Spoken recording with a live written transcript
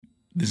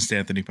This is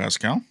Anthony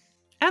Pascal.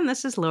 And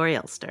this is Laurie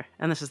Elster,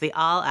 and this is the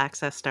All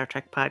Access Star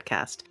Trek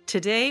podcast.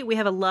 Today, we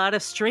have a lot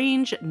of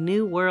strange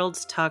new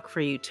worlds talk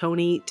for you.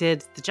 Tony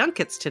did the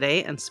junkets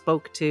today and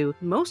spoke to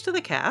most of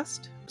the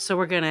cast. So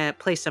we're going to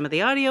play some of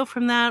the audio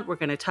from that. We're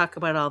going to talk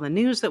about all the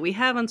news that we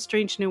have on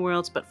Strange New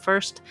Worlds. But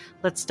first,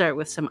 let's start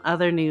with some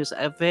other news.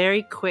 A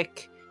very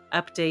quick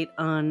update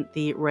on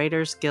the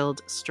Writers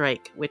Guild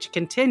strike, which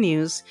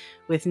continues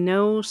with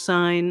no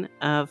sign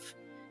of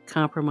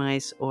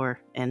compromise or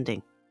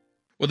ending.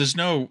 Well, there's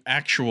no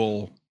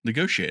actual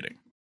negotiating.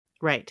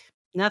 Right.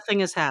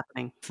 Nothing is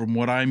happening. From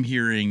what I'm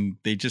hearing,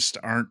 they just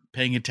aren't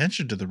paying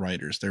attention to the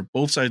writers.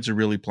 Both sides are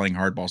really playing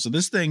hardball. So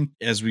this thing,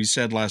 as we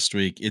said last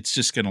week, it's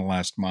just going to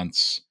last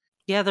months.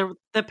 Yeah,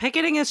 the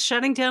picketing is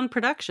shutting down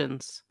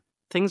productions.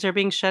 Things are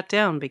being shut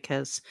down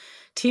because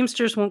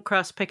Teamsters won't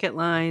cross picket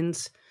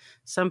lines.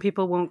 Some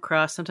people won't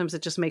cross. Sometimes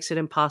it just makes it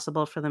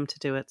impossible for them to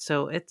do it.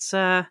 So it's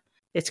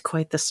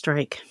quite the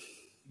strike.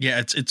 Yeah,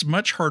 it's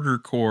much harder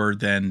core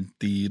than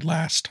the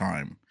last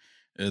time.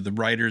 The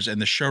writers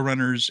and the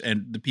showrunners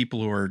and the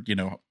people who are,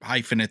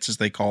 hyphenates, as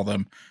they call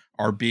them,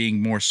 are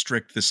being more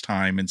strict this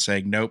time and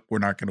saying, nope, we're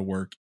not going to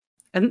work.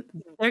 And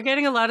they're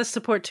getting a lot of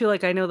support, too.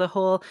 Like, I know the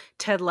whole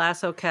Ted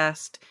Lasso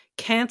cast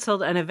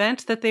canceled an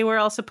event that they were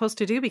all supposed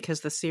to do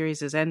because the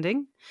series is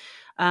ending,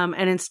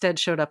 and instead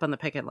showed up on the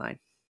picket line.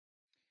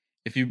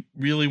 If you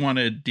really want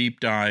to deep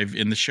dive,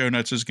 in the show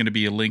notes is going to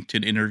be a link to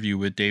an interview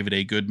with David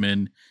A.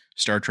 Goodman,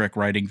 Star Trek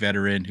writing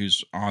veteran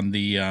who's on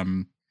the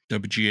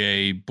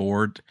WGA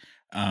board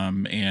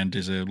and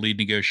is a lead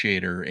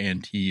negotiator,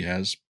 and he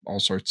has all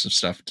sorts of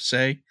stuff to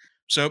say.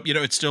 So,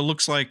 it still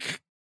looks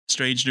like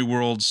Strange New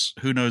Worlds.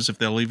 Who knows if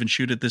they'll even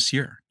shoot it this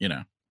year,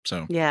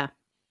 so. Yeah.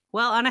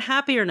 Well, on a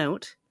happier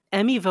note,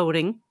 Emmy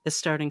voting is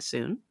starting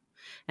soon.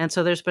 And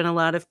so there's been a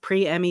lot of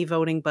pre-Emmy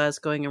voting buzz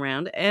going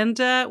around. And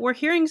we're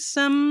hearing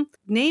some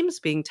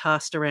names being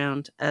tossed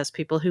around as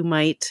people who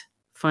might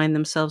find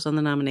themselves on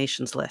the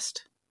nominations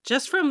list.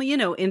 Just from,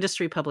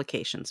 industry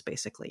publications,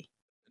 basically.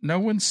 No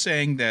one's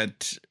saying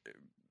that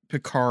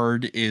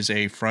Picard is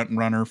a front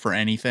runner for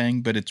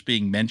anything, but it's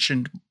being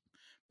mentioned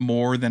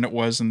more than it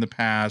was in the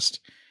past.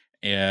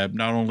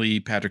 Not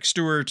only Patrick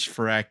Stewart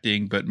for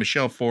acting, but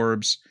Michelle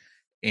Forbes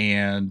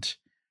and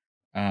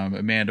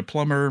Amanda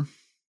Plummer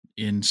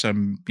in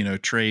some,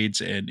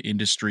 trades and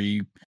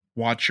industry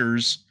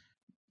watchers.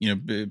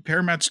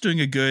 Paramount's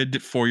doing a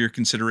good for your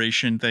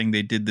consideration thing.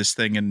 They did this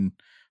thing in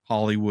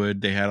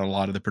Hollywood. They had a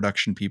lot of the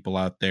production people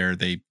out there.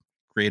 They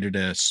created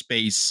a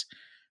space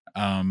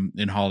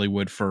in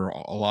Hollywood for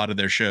a lot of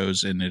their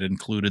shows, and it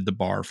included the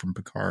bar from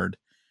Picard,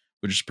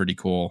 which is pretty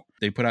cool.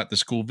 They put out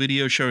this cool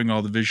video showing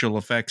all the visual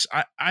effects.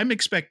 I'm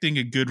expecting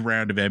a good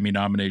round of Emmy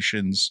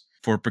nominations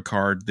for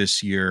Picard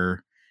this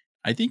year.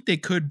 I think they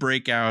could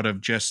break out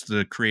of just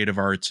the creative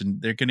arts,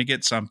 and they're going to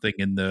get something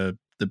in the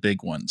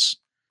big ones.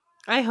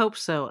 I hope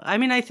so. I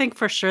mean, I think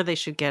for sure they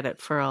should get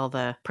it for all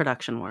the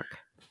production work.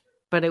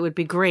 But it would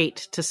be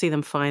great to see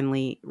them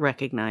finally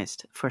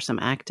recognized for some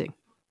acting.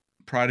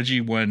 Prodigy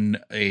won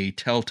a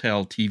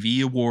Telltale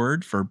TV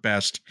award for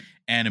Best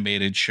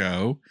Animated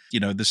Show.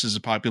 This is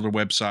a popular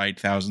website,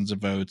 thousands of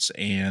votes,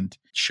 and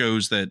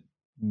shows that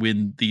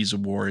win these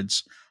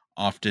awards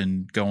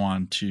often go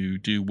on to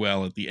do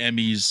well at the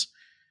Emmys.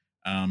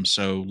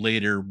 So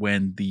later,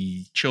 when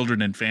the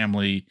Children and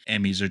Family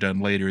Emmys are done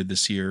later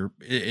this year,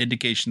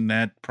 indication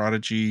that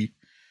Prodigy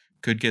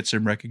could get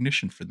some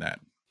recognition for that.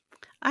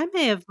 I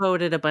may have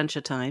voted a bunch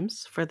of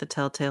times for the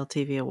Telltale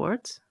TV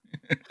Awards.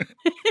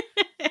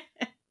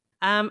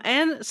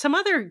 And some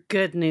other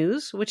good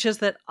news, which is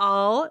that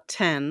all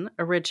 10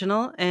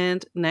 original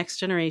and Next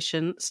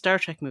Generation Star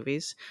Trek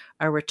movies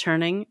are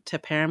returning to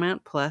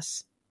Paramount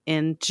Plus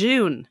in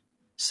June.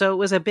 So it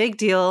was a big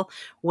deal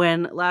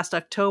when last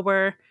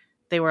October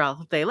they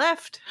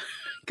left.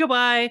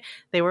 Goodbye.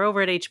 They were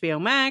over at HBO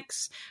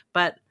Max,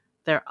 but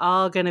they're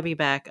all going to be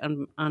back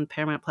on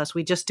Paramount Plus.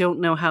 We just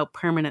don't know how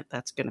permanent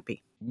that's going to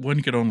be.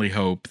 One could only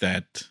hope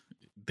that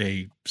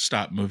they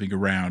stop moving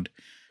around.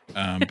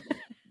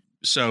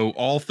 So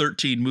all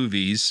 13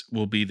 movies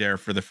will be there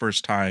for the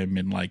first time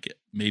in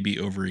maybe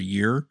over a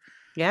year.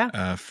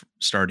 Yeah.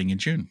 Starting in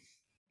June.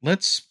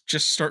 Let's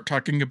just start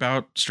talking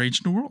about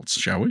Strange New Worlds,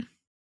 shall we?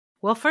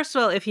 Well, first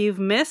of all, if you've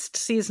missed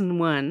season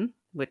 1,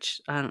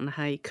 which I don't know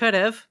how you could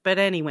have, but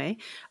anyway,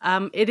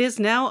 it is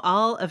now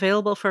all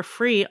available for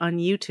free on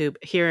YouTube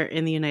here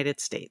in the United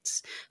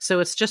States.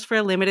 So it's just for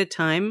a limited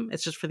time.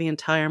 It's just for the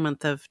entire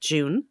month of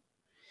June.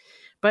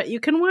 But you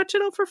can watch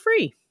it all for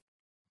free.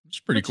 It's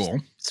pretty cool.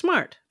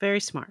 Smart.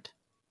 Very smart.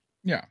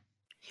 Yeah.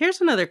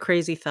 Here's another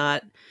crazy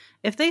thought.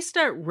 If they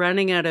start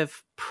running out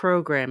of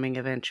programming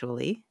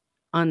eventually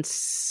on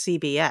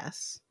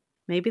CBS,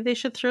 maybe they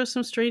should throw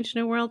some Strange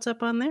New Worlds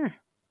up on there.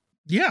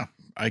 Yeah,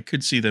 I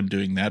could see them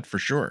doing that for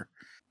sure.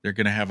 They're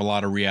going to have a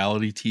lot of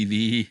reality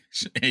TV,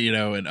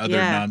 and other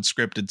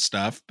non-scripted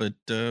stuff, but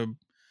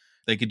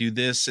they could do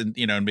this and,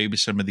 and maybe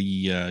some of the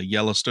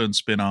Yellowstone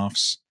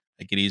spinoffs.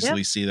 I could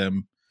easily see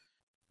them.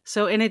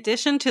 So in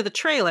addition to the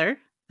trailer,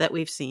 that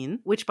we've seen,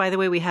 which, by the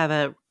way, we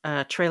have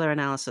a trailer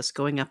analysis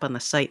going up on the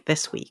site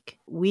this week.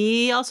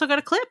 We also got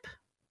a clip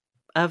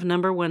of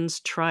number one's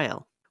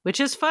trial, which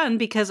is fun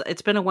because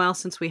it's been a while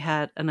since we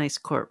had a nice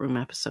courtroom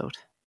episode.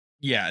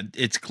 Yeah,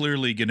 it's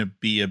clearly going to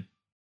be a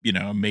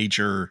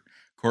major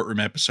courtroom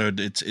episode.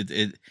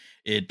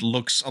 It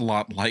looks a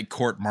lot like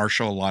court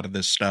martial, a lot of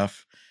this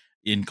stuff,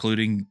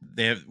 including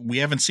we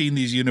haven't seen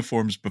these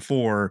uniforms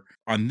before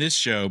on this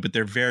show, but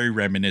they're very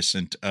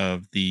reminiscent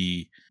of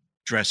the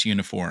dress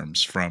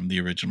uniforms from the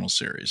original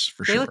series,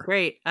 for sure. They look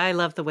great. I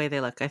love the way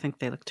they look. I think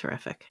they look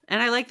terrific.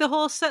 And I like the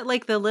whole set,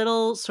 like the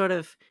little sort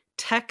of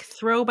tech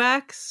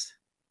throwbacks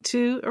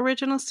to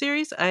original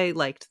series. I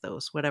liked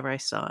those, whatever I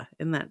saw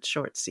in that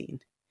short scene.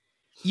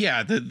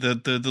 Yeah, the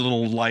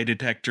little lie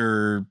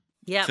detector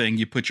thing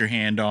you put your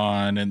hand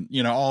on, and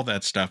all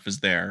that stuff is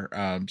there.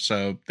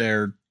 So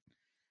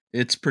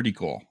it's pretty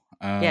cool.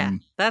 Yeah,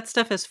 that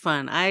stuff is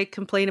fun. I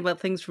complain about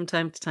things from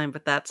time to time,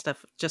 but that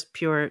stuff, just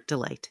pure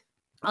delight.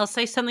 I'll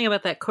say something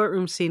about that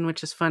courtroom scene,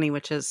 which is funny,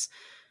 which is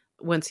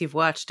once you've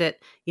watched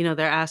it, they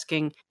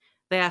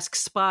ask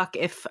Spock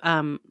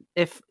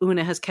if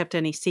Una has kept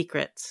any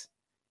secrets.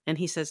 And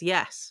he says,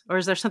 yes. Or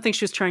is there something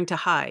she was trying to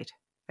hide?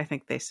 I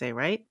think they say,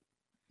 right?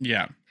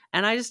 Yeah.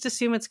 And I just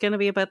assume it's going to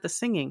be about the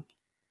singing.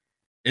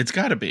 It's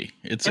got to be.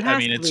 It's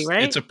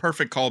a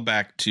perfect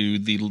callback to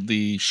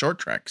the short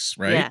treks,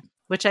 right? Yeah.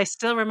 Which I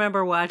still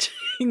remember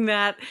watching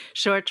that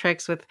short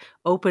treks with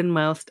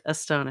open-mouthed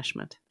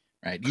astonishment.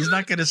 Right. He's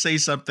not going to say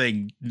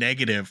something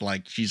negative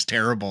like she's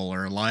terrible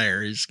or a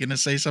liar. He's going to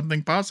say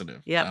something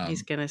positive. Yep.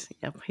 He's going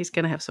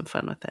to have some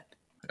fun with it.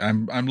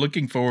 I'm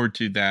looking forward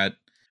to that.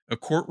 A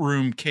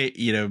courtroom,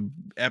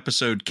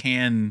 episode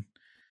can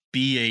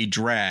be a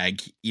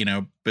drag,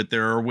 but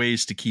there are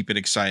ways to keep it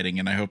exciting,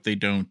 and I hope they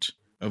don't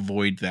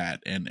avoid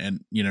that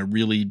and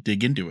really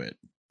dig into it.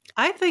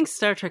 I think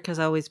Star Trek has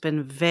always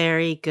been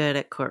very good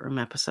at courtroom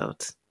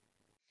episodes.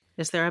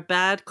 Is there a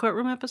bad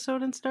courtroom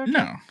episode in Star Trek?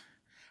 No.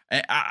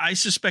 I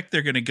suspect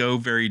they're going to go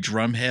very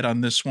drumhead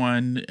on this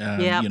one.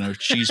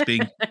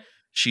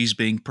 She's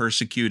being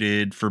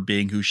persecuted for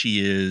being who she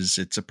is.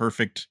 It's a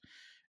perfect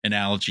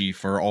analogy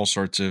for all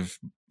sorts of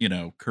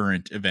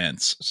current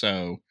events.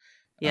 So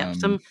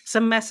some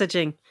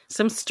messaging,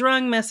 some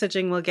strong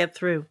messaging will get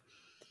through.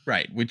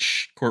 Right,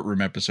 which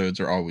courtroom episodes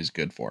are always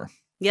good for.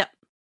 Yep.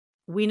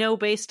 We know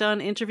based on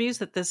interviews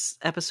that this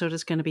episode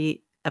is going to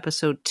be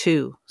episode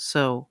 2,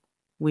 so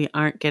we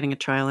aren't getting a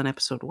trial in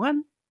episode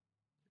 1.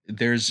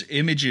 There's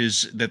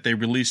images that they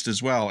released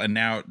as well, and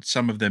now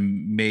some of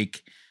them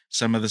make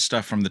some of the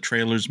stuff from the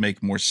trailers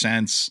make more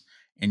sense,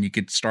 and you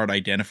could start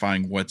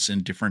identifying what's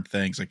in different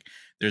things. Like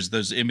there's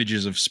those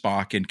images of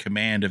Spock in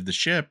command of the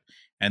ship,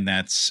 and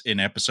that's in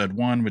episode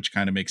 1, which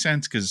kind of makes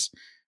sense because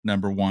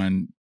number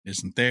 1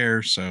 isn't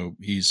there, so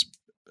he's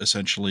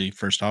essentially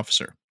first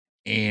officer.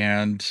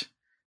 And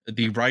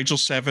the Rigel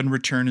 7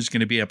 return is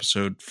going to be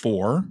episode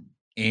 4,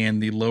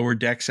 and the Lower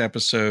Decks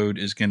episode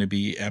is going to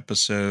be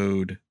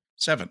episode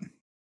 7.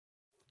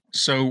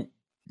 So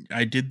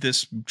I did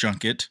this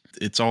junket.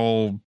 It's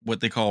all what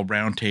they call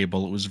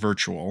roundtable. It was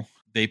virtual.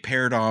 They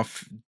paired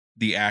off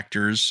the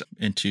actors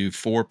into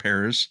 4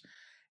 pairs,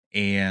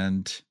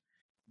 and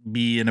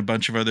me and a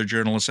bunch of other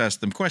journalists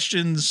asked them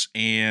questions.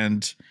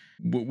 And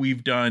what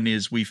we've done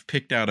is we've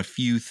picked out a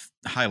few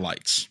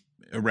highlights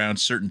around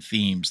certain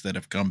themes that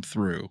have come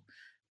through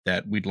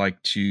that we'd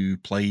like to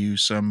play you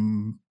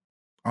some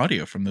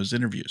audio from those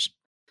interviews.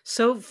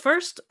 So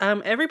first,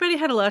 everybody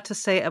had a lot to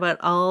say about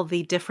all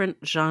the different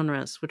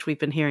genres, which we've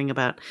been hearing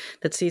about,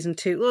 that season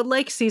 2,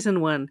 like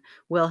season 1,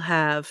 will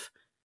have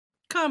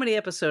comedy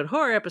episode,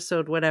 horror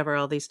episode, whatever,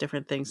 all these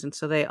different things. And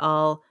so they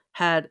all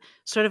had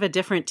sort of a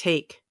different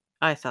take,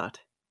 I thought,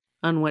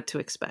 on what to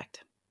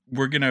expect.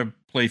 We're going to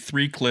play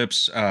 3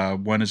 clips.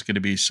 One is going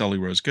to be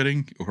Celia Rose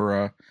Gooding,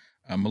 Uhura,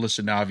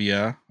 Melissa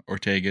Navia,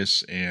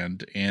 Ortegas,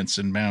 and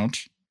Anson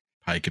Mount,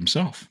 Pike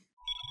himself.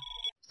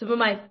 Some of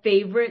my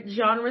favorite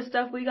genre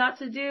stuff we got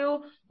to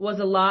do was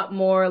a lot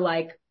more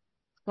like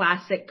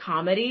classic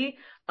comedy.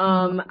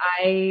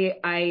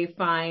 I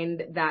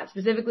find that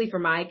specifically for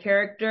my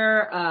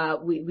character,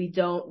 we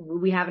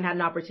haven't had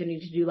an opportunity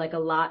to do like a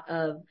lot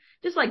of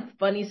just like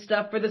funny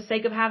stuff for the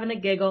sake of having a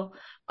giggle.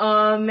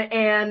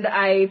 And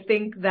I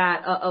think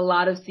that a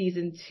lot of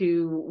season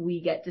 2, we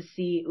get to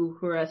see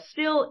Uhura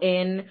still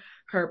in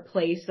her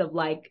place of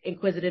like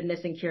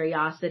inquisitiveness and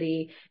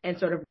curiosity and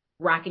sort of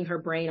racking her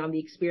brain on the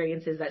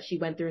experiences that she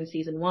went through in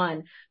season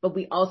 1, but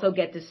we also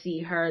get to see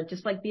her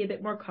just like be a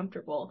bit more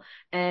comfortable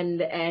and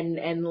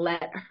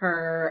let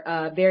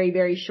her very,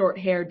 very short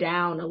hair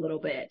down a little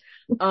bit.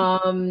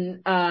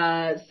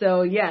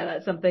 So yeah,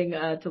 that's something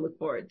to look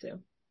forward to.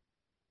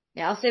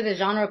 Yeah, I'll say the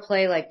genre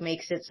play like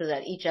makes it so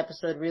that each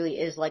episode really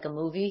is like a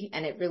movie,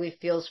 and it really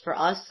feels for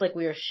us like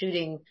we are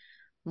shooting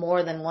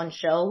more than one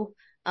show.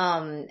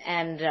 I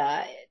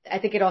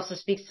think it also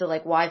speaks to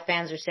like why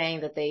fans are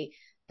saying that they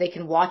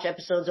can watch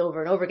episodes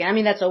over and over again. I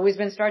mean, that's always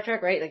been Star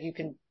Trek, right? Like you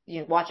can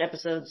watch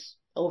episodes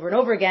over and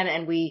over again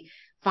and we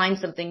find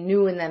something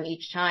new in them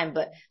each time.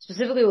 But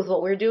specifically with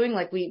what we're doing,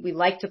 like we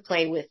like to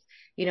play with,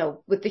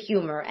 with the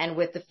humor and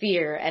with the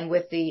fear and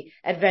with the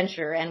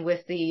adventure and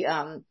with the,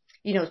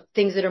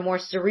 things that are more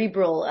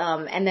cerebral.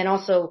 And then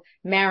also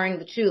marrying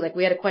the two. Like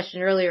we had a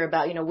question earlier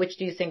about, which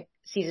do you think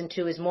season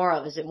 2 is more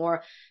of? Is it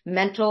more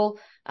mental,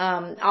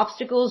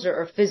 obstacles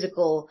or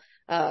physical,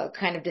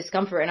 kind of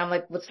discomfort? And I'm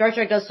like, what Star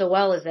Trek does so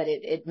well is that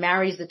it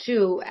marries the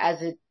two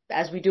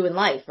as we do in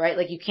life, right?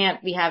 Like you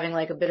can't be having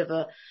like a bit of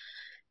a,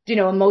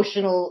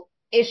 emotional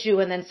issue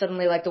and then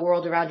suddenly like the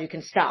world around you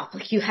can stop.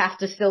 Like you have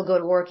to still go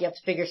to work. You have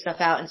to figure stuff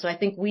out. And so I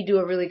think we do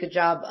a really good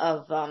job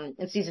of,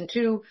 in season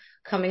 2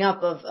 coming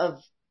up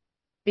of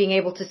being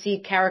able to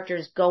see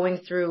characters going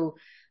through,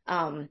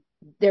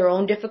 their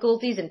own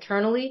difficulties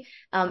internally.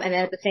 And then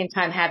at the same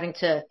time having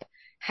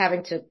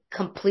to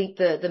complete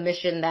the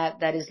mission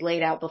that is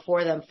laid out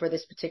before them for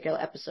this particular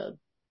episode.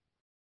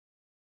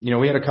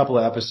 We had a couple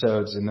of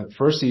episodes in the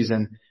first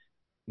season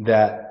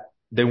that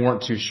they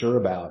weren't too sure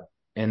about.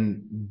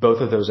 And both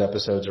of those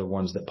episodes are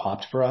ones that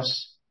popped for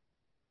us.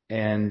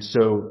 And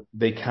so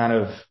they kind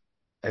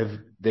of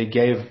they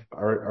gave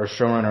our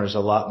showrunners a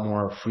lot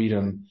more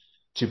freedom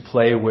to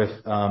play with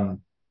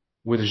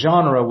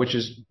genre, which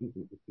is,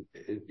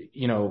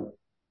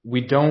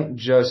 we don't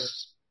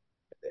just,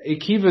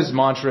 Akiva's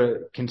mantra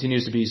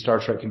continues to be Star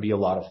Trek can be a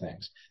lot of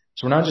things.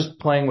 So we're not just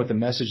playing with the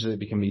message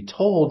that can be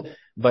told,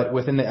 but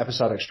within the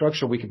episodic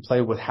structure, we can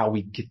play with how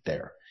we get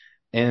there.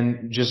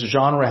 And just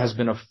genre has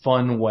been a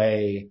fun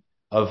way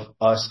of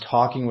us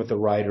talking with the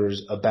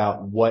writers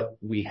about what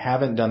we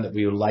haven't done that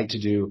we would like to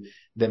do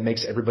that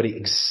makes everybody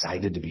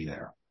excited to be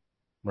there,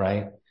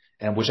 right?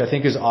 And which I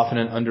think is often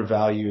an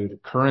undervalued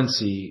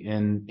currency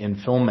in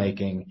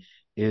filmmaking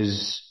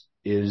is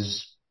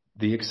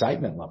the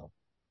excitement level,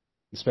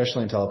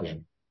 especially in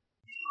television.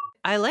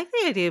 I like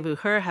the idea of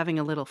her having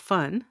a little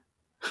fun.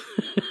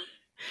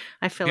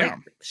 I feel like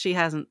she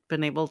hasn't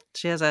been able,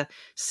 she has a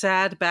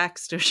sad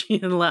backstory. She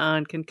and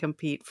La'an can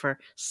compete for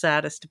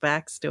saddest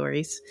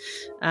backstories.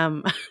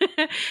 And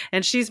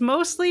she's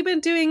mostly been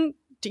doing,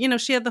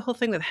 she had the whole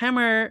thing with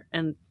Hammer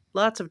and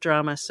lots of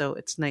drama. So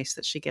it's nice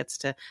that she gets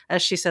to,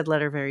 as she said,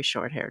 let her very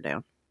short hair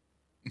down.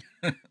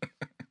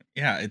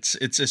 Yeah,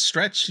 it's a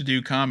stretch to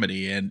do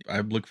comedy. And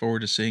I look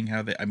forward to seeing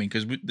how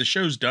because the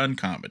show's done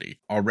comedy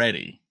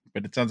already,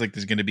 but it sounds like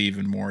there's going to be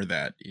even more of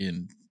that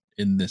in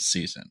this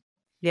season.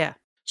 Yeah.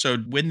 So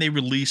when they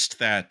released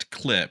that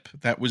clip,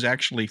 that was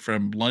actually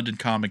from London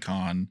Comic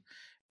Con,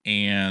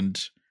 and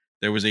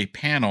there was a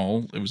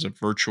panel. It was a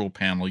virtual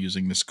panel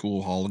using this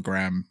cool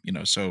hologram,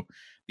 so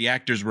the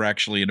actors were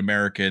actually in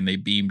America and they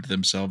beamed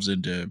themselves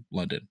into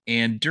London.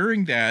 And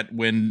during that,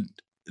 when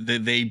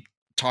they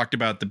talked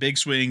about the big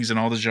swings and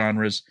all the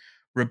genres,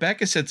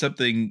 Rebecca said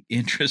something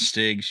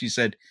interesting. She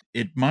said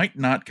it might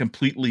not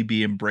completely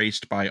be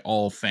embraced by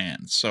all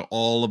fans. So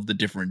all of the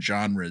different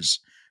genres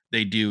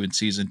they do in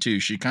season 2.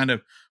 She kind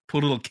of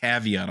put a little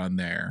caveat on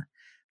there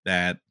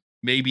that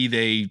maybe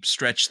they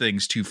stretch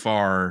things too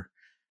far.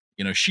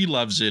 She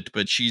loves it,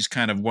 but she's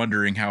kind of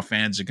wondering how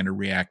fans are going to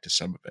react to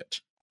some of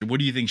it. What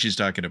do you think she's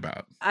talking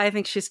about? I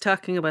think she's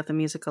talking about the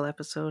musical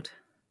episode.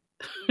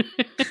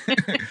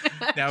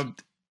 Now,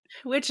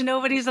 which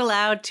nobody's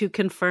allowed to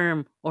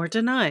confirm or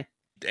deny.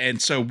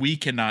 And so we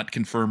cannot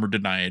confirm or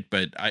deny it,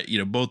 but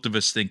both of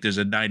us think there's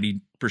a 90%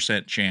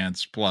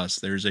 chance plus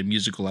there's a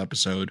musical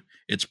episode.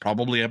 It's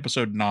probably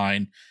episode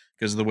 9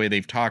 because of the way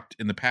they've talked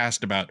in the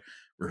past about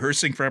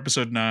rehearsing for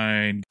episode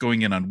 9,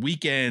 going in on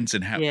weekends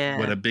and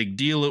what a big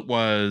deal it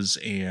was.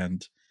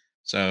 And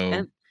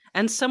so.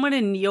 And someone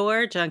in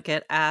your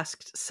junket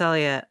asked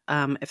Celia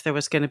if there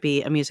was going to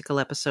be a musical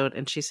episode.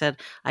 And she said,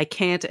 I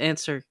can't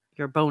answer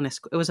your bonus.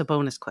 It was a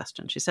bonus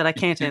question. She said, I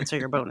can't answer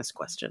your bonus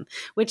question,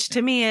 which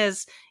to me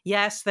is,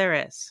 yes, there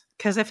is.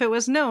 Because if it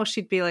was no,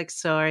 she'd be like,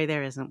 sorry,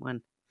 there isn't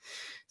one.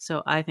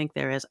 So I think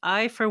there is.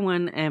 I, for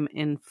one, am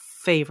in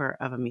favor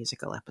of a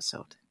musical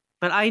episode.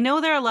 But I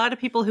know there are a lot of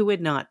people who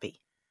would not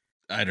be.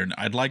 I don't know.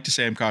 I'd like to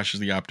say I'm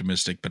cautiously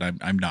optimistic, but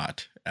I'm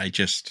not. I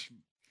just...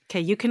 Okay,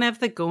 you can have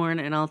the Gorn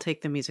and I'll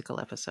take the musical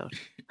episode.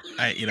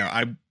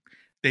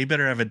 They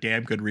better have a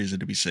damn good reason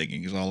to be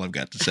singing is all I've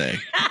got to say.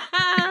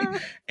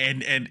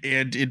 and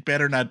it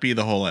better not be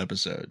the whole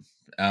episode.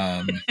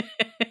 I'm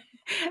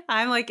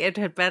like, it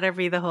had better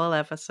be the whole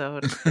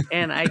episode,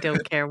 and I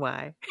don't care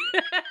why.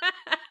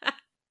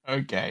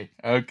 Okay.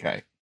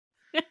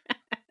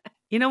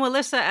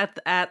 Melissa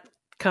at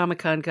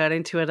Comic-Con got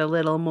into it a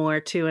little more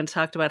too and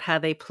talked about how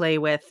they play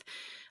with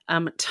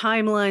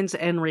timelines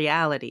and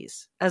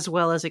realities, as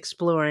well as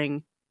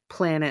exploring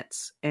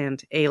planets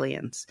and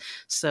aliens.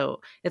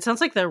 So it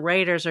sounds like the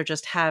writers are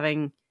just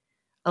having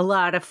a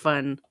lot of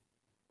fun,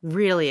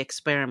 really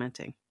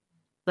experimenting.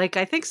 Like,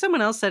 I think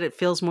someone else said it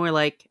feels more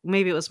like,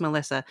 maybe it was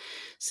Melissa,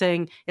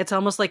 saying it's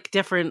almost like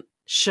different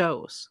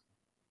shows.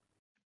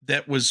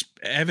 That was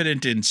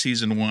evident in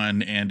season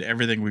 1, and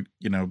everything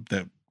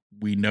that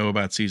we know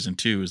about season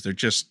 2 is they're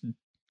just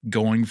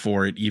going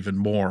for it even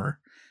more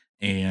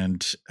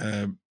and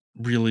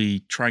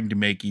really trying to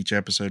make each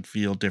episode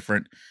feel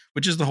different,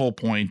 which is the whole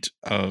point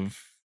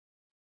of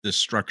this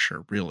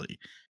structure, really.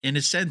 In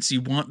a sense,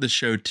 you want the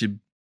show to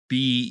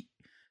be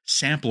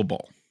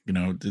sampleable. You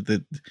know,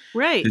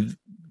 Right.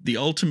 The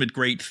ultimate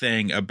great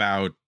thing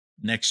about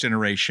Next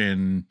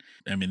Generation,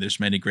 I mean, there's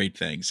many great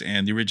things,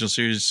 and the original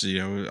series, you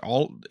know,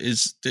 all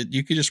is that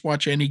you could just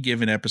watch any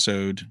given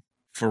episode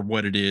for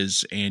what it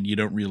is, and you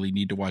don't really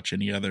need to watch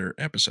any other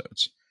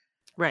episodes.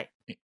 Right.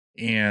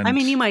 And I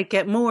mean, you might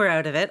get more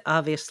out of it,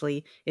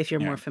 obviously, if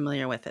you're Yeah. more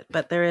familiar with it.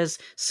 But there is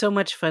so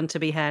much fun to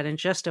be had in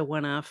just a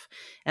one-off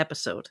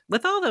episode.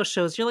 With all those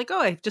shows, you're like,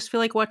 oh, I just feel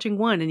like watching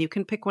one, and you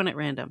can pick one at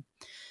random.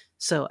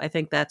 So I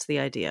think that's the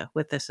idea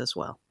with this as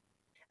well.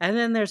 And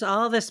then there's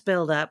all this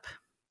build-up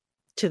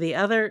to the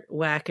other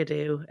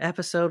wackadoo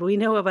episode we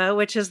know about,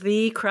 which is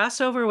the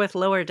crossover with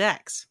Lower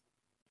Decks.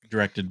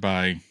 directed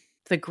by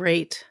The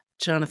great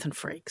Jonathan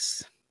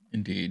Frakes.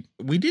 Indeed.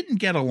 We didn't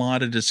get a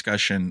lot of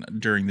discussion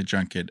during the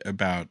junket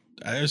about,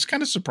 I was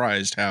kind of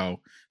surprised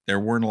how there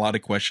weren't a lot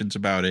of questions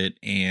about it.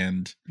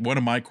 And one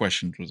of my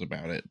questions was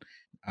about it.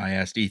 I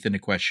asked Ethan a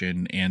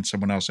question and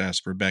someone else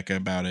asked Rebecca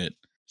about it.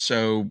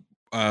 So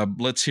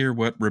let's hear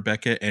what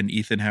Rebecca and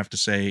Ethan have to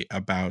say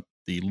about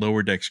the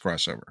Lower Decks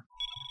crossover.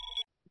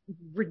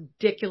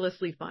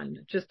 Ridiculously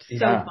fun. Just so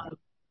Yeah. fun.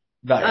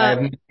 I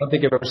don't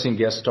think I've ever seen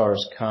guest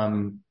stars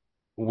come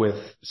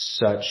with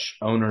such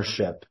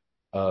ownership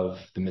of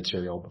the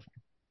material before.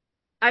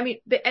 I mean,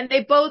 and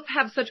they both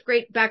have such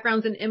great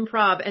backgrounds in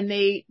improv, and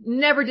they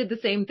never did the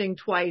same thing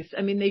twice.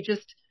 I mean,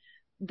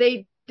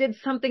 they did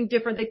something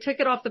different. They took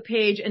it off the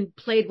page and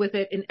played with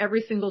it in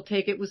every single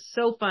take. It was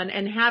so fun.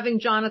 And having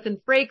Jonathan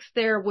Frakes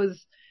there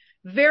was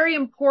very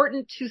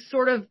important to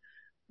sort of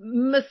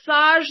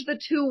massage the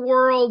two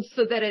worlds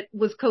so that it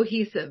was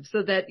cohesive,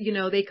 so that, you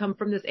know, they come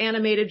from this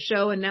animated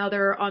show and now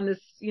they're on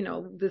this, you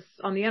know, this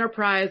on the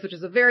Enterprise, which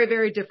is a very,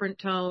 very different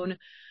tone.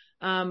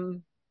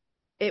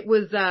 It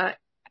was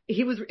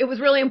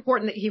really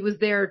important that he was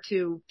there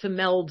to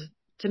meld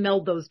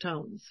those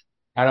tones.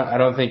 I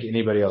don't think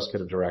anybody else could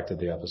have directed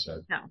the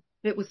episode. No,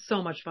 it was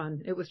so much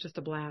fun. It was just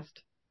a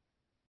blast.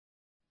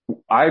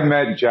 I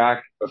met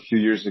Jack a few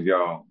years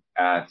ago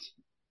at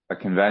a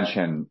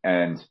convention,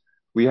 and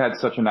we had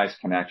such a nice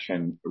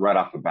connection right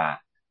off the bat.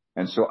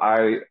 And so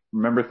I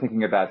remember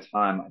thinking at that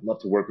time, I'd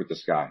love to work with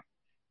this guy.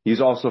 He's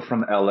also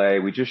from LA.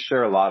 We just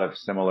share a lot of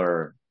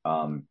similar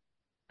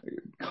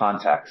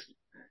context.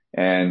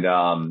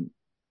 And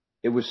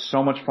it was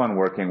so much fun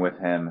working with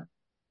him.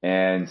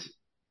 And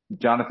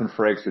Jonathan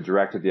Frakes, who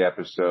directed the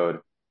episode,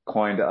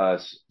 coined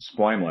us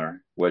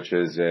Spoimler, which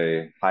is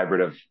a hybrid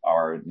of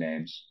our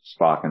names,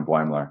 Spock and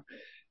Boimler.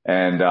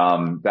 And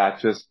that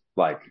just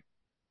like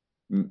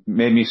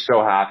made me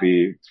so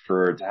happy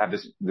to have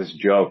this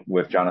joke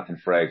with Jonathan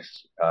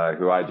Frakes,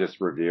 who I just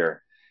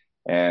revere.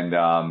 And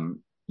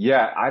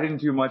I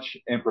didn't do much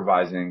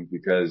improvising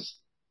because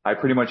I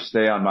pretty much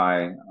stay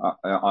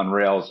on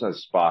rails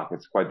as Spock.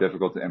 It's quite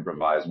difficult to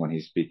improvise when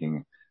he's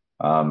speaking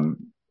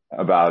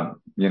about,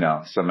 you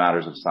know, some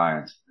matters of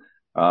science.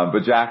 But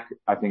Jack,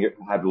 I think it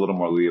had a little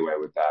more leeway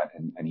with that,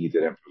 and he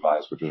did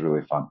improvise, which was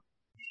really fun.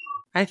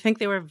 I think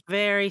they were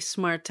very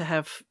smart to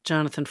have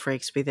Jonathan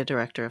Frakes be the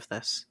director of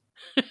this.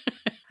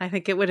 I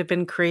think it would have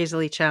been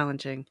crazily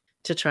challenging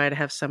to try to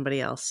have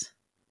somebody else.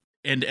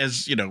 And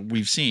as you know,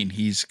 we've seen,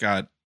 he's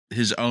got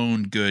his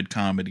own good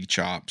comedy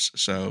chops.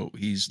 So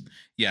he's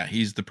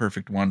the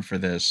perfect one for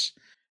this.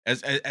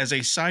 As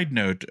a side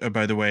note,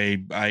 by the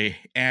way, I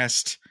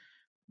asked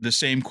the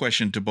same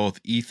question to both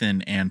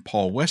Ethan and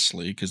Paul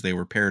Wesley because they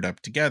were paired up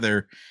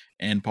together.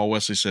 And Paul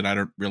Wesley said, I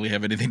don't really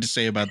have anything to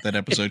say about that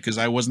episode because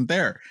I wasn't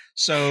there.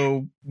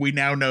 So we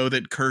now know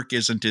that Kirk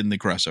isn't in the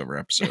crossover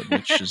episode,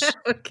 which is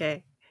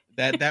okay.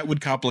 That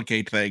would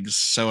complicate things.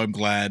 So I'm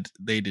glad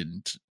they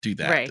didn't do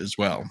that as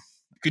well.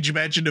 Could you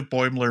imagine if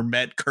Boimler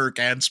met Kirk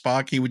and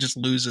Spock? He would just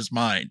lose his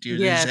mind.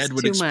 His head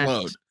would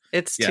explode. Much.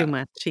 It's too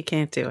much. He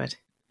can't do it.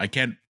 I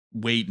can't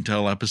wait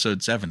until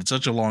episode 7. It's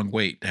such a long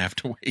wait to have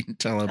to wait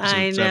until episode 7.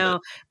 I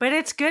know. But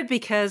it's good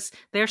because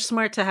they're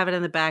smart to have it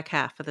in the back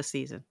half of the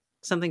season.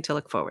 Something to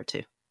look forward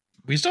to.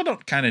 We still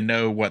don't kind of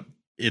know what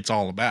it's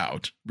all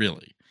about,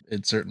 really.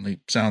 It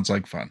certainly sounds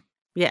like fun.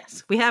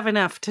 Yes, we have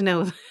enough to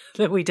know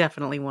that we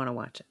definitely want to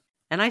watch it.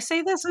 And I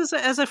say this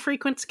as a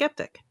frequent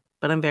skeptic,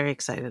 but I'm very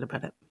excited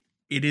about it.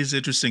 It is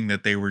interesting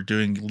that they were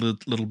doing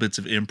little bits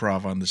of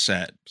improv on the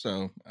set.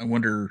 So I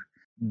wonder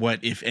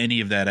what, if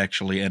any of that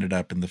actually ended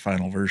up in the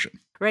final version.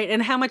 Right,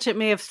 and how much it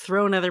may have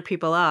thrown other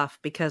people off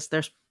because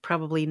there's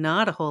probably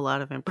not a whole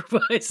lot of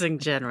improvising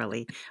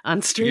generally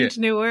on Strange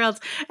New Worlds.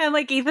 And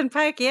like Ethan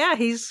Peck,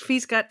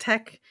 he's got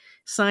tech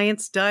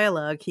science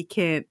dialogue. He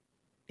can't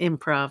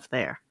improv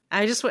there.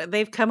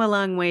 They've come a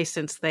long way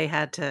since they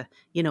had to,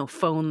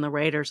 phone the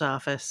writer's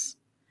office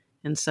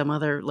in some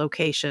other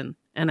location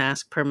and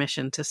ask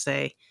permission to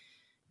say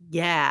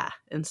yeah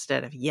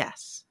instead of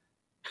yes.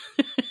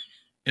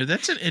 Yeah,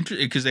 that's an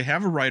interesting, because they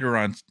have a writer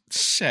on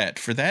set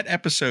for that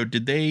episode.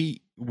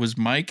 Was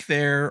Mike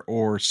there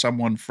or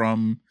someone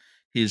from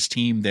his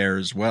team there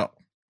as well?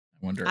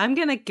 I wonder. I'm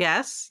going to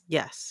guess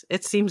yes.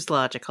 It seems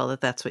logical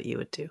that that's what you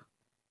would do.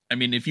 I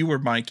mean, if you were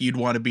Mike, you'd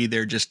want to be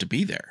there just to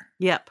be there.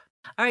 Yep.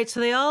 All right, so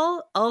they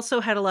all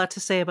also had a lot to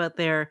say about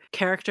their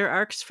character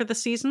arcs for the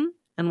season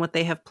and what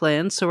they have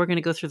planned. So we're going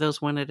to go through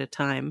those one at a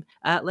time.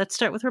 Let's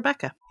start with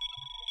Rebecca.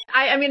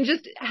 I mean,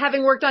 just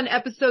having worked on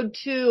episode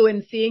 2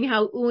 and seeing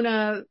how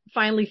Una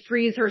finally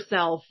frees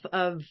herself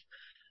of,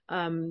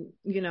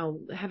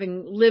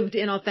 having lived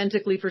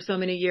inauthentically for so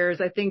many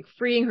years, I think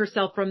freeing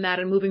herself from that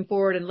and moving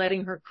forward and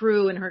letting her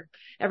crew and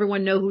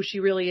everyone know who she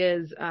really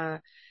is,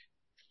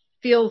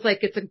 feels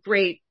like it's a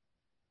great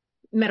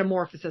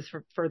metamorphosis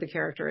for the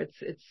character.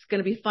 It's going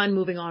to be fun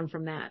moving on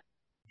from that.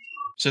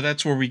 So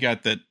that's where we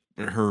got that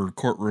her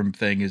courtroom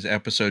thing is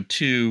episode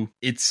 2.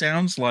 It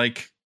sounds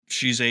like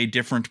she's a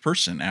different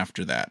person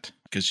after that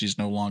because she's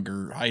no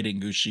longer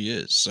hiding who she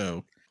is.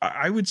 So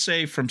I would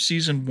say from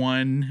season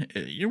 1,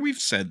 we've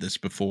said this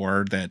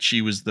before, that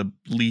she was the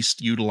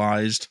least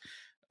utilized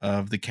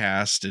of the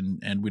cast,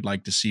 and we'd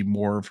like to see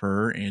more of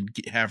her and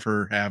have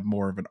her have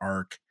more of an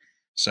arc.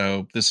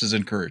 So this is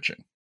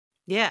encouraging.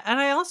 Yeah, and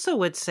I also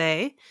would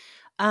say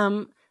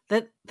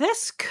that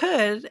this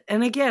could,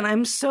 and again,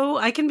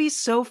 I can be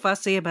so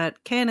fussy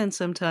about canon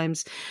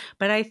sometimes,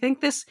 but I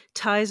think this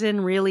ties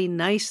in really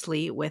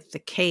nicely with the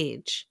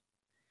Cage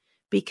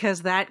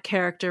because that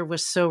character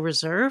was so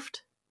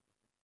reserved.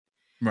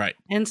 Right.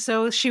 And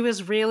so she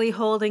was really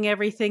holding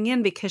everything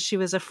in because she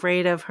was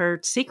afraid of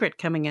her secret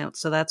coming out.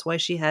 So that's why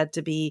she had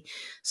to be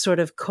sort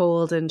of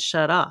cold and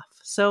shut off.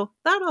 So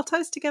that all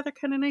ties together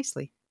kind of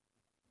nicely.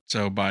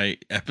 So by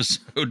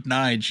episode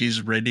 9,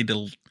 she's ready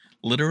to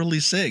literally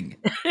sing.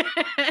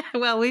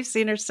 Well, we've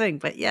seen her sing,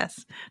 but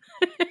yes.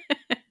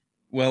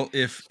 Well,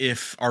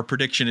 if our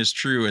prediction is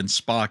true and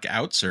Spock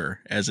outs her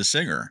as a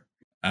singer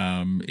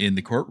in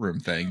the courtroom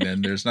thing,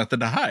 then there's nothing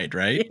to hide,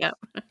 right? Yeah,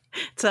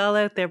 it's all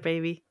out there,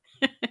 baby.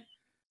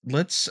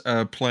 Let's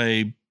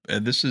play.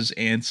 This is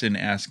Anson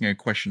asking a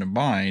question of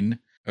mine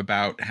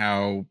about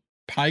how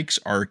Pike's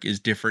arc is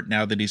different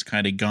now that he's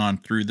kind of gone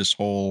through this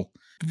whole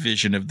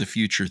vision of the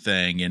future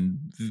thing and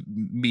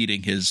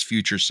meeting his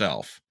future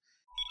self.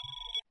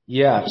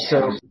 Yeah,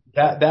 so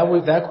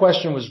that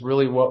question was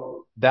really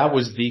that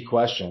was the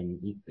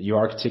question. You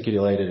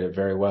articulated it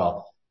very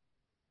well.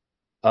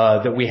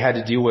 That we had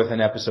to deal with in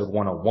episode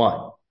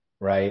 101,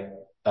 right?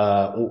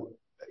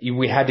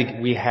 We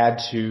had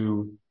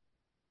to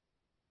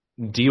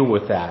deal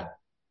with that.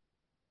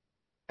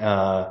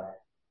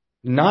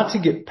 Not to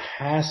get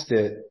past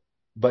it,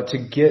 but to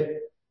get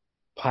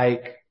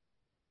Pike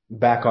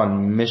back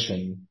on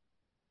mission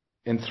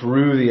and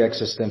through the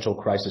existential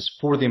crisis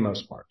for the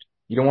most part.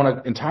 You don't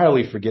want to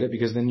entirely forget it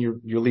because then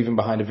you're leaving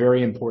behind a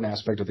very important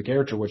aspect of the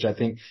character, which I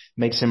think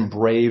makes him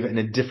brave in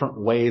a different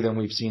way than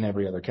we've seen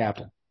every other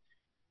captain.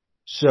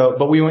 So,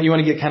 but you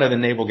want to get kind of the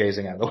navel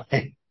gazing out of the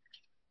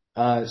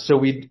way. So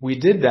we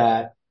did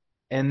that,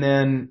 and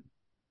then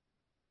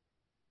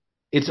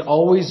it's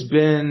always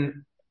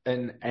been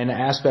an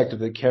aspect of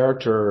the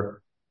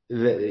character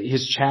that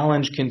his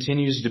challenge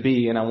continues to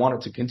be, and I want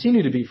it to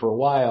continue to be for a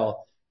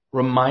while,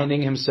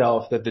 reminding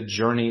himself that the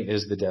journey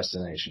is the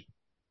destination,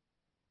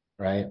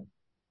 right?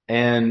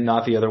 And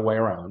not the other way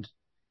around.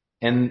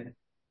 And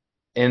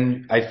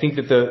I think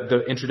that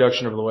the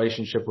introduction of the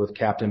relationship with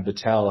Captain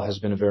Batel has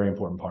been a very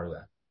important part of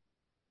that.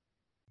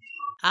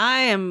 I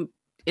am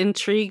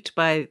intrigued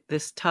by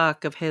this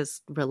talk of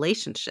his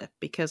relationship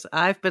because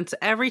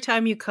every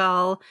time you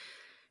call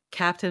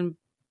Captain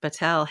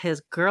Batel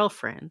his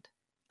girlfriend,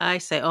 I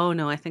say, oh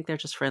no, I think they're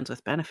just friends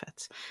with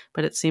benefits.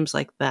 But it seems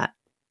like that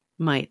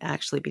might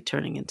actually be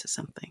turning into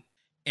something.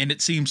 And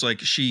it seems like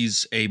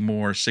she's a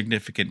more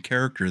significant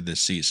character this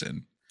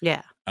season.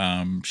 Yeah.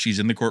 She's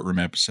in the courtroom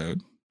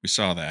episode. We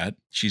saw that.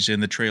 She's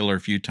in the trailer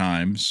a few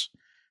times,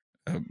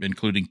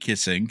 including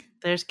kissing.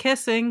 There's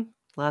kissing.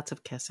 Lots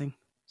of kissing.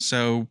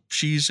 So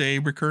she's a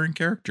recurring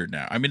character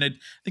now. I mean, I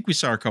think we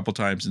saw her a couple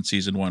times in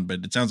season 1,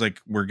 but it sounds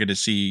like we're going to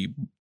see,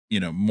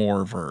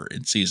 more of her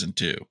in season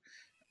 2.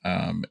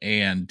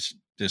 And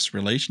this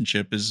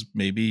relationship is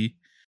maybe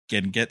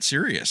get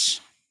serious.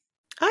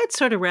 I'd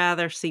sort of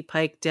rather see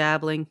Pike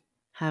dabbling,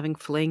 having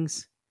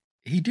flings.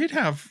 He did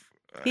have,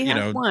 he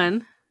had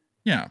one.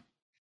 Yeah.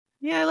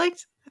 Yeah, I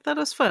thought it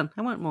was fun.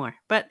 I want more.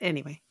 But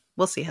anyway,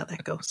 we'll see how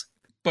that goes.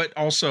 But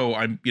also,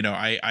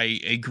 I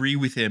agree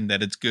with him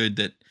that it's good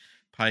that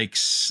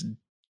Pike's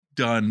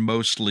done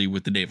mostly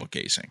with the naval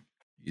casing.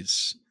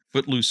 He's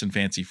footloose and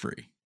fancy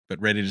free,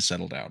 but ready to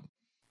settle down.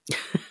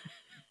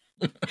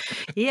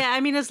 Yeah, I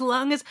mean, as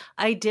long as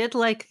I did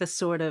like the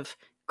sort of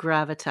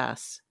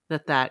gravitas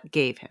that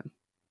gave him.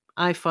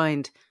 I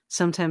find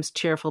sometimes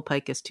cheerful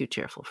Pike is too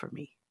cheerful for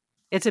me.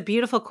 It's a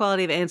beautiful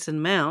quality of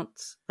Anson Mount,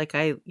 but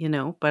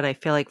I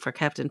feel like for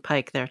Captain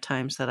Pike, there are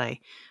times that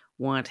I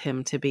want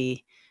him to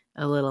be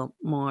a little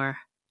more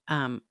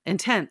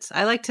intense.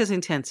 I liked his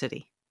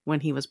intensity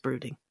when he was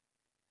brooding.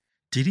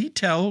 Did he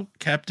tell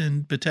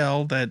Captain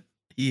Batel that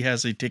he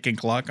has a ticking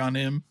clock on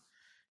him?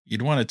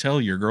 You'd want to tell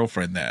your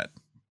girlfriend that,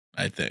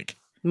 I think.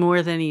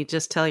 More than you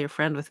just tell your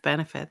friend with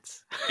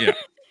benefits. Yeah.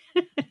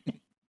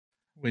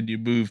 When you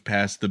move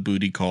past the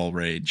booty call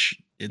range,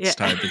 it's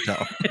time to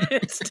tell.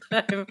 It's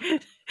time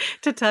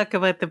to talk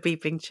about the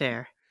beeping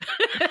chair.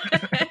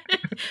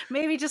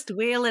 Maybe just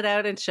wheel it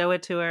out and show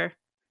it to her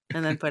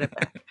and then put it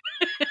back.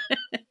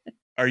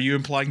 Are you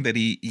implying that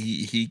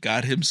he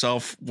got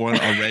himself one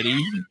already?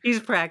 He's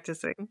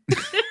practicing.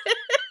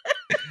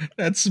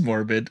 That's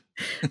morbid.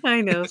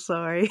 I know,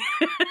 sorry.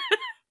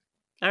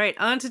 All right,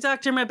 on to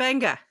Dr.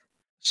 Mabenga.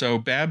 So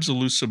Babs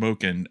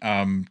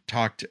Olusanmokun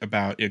talked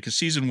about, because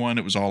season 1,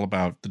 it was all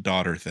about the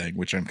daughter thing,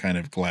 which I'm kind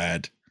of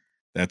glad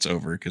that's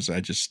over, because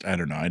I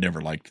don't know, I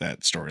never liked that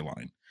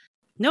storyline.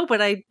 No,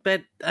 but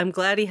I'm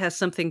glad he has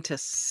something to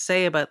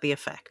say about the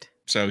effect.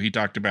 So he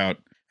talked about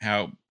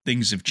how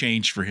things have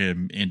changed for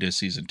him into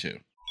season 2.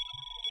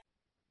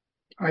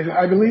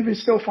 I believe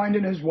he's still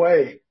finding his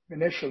way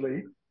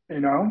initially,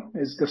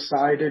 has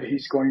decided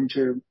he's going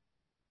to,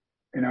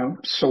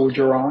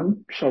 soldier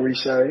on, shall we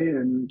say,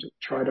 and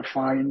try to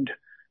find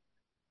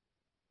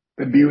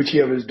the beauty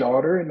of his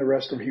daughter in the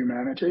rest of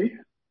humanity.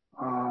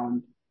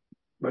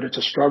 But it's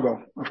a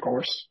struggle, of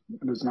course.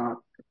 It is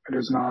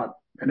not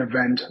an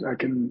event that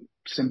can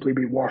simply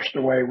be washed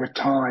away with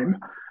time.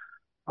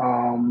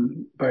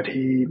 But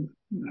he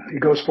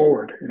goes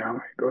forward, he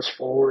goes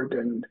forward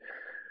and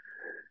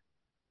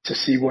to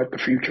see what the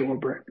future will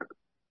bring.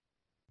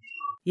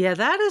 Yeah,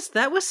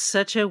 that was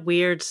such a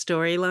weird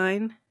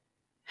storyline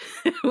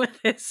with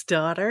his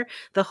daughter.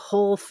 The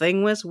whole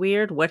thing was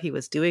weird. What he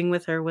was doing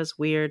with her was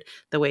weird.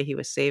 The way he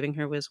was saving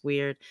her was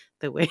weird.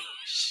 The way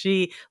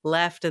she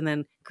left and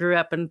then grew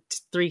up in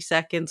 3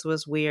 seconds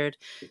was weird.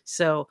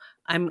 So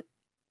I'm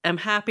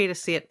happy to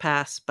see it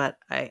pass, but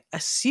I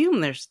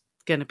assume there's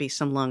going to be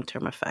some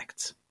long-term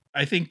effects.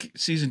 I think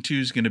season 2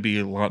 is going to be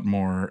a lot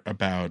more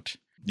about,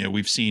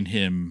 we've seen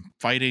him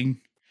fighting,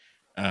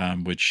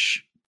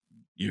 which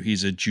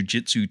he's a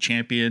jiu-jitsu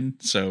champion.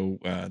 So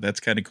that's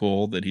kind of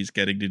cool that he's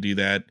getting to do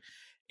that.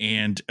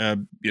 And,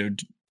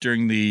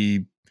 during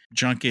the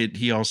junket,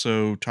 he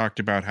also talked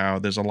about how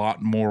there's a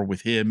lot more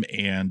with him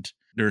and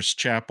Nurse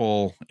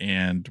Chapel,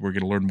 and we're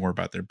going to learn more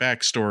about their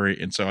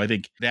backstory. And so I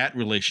think that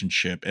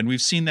relationship, and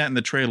we've seen that in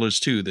the trailers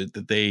too,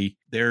 that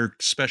their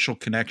special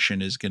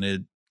connection is going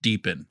to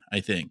deepen,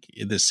 I think,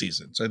 this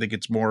season. So I think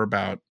it's more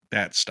about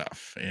that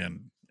stuff,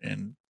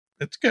 and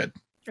that's good.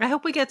 I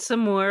hope we get some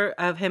more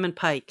of him and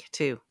Pike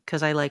too,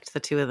 because I liked the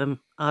two of them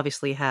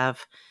obviously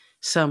have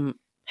some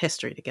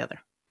history together.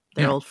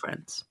 They're old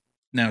friends.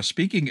 Now,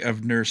 speaking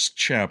of Nurse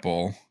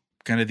Chapel,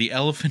 kind of the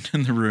elephant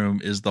in the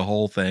room is the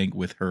whole thing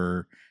with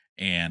her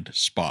and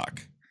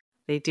Spock.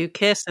 They do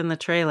kiss in the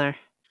trailer.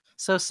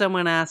 So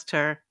someone asked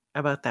her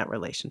about that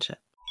relationship.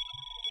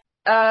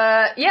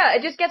 Yeah,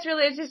 it's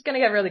just going to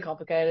get really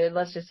complicated.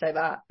 Let's just say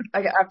that.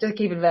 I have to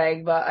keep it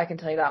vague, but I can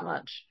tell you that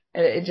much.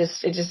 It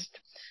just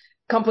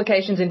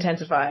complications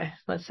intensify.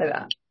 Let's say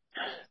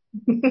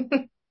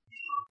that.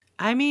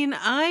 I mean,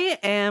 I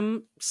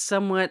am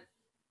somewhat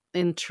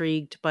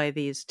intrigued by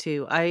these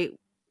two. I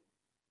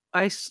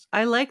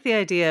like the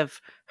idea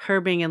of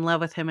her being in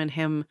love with him and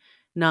him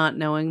not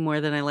knowing more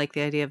than I like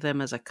the idea of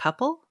them as a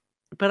couple.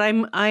 But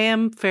I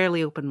am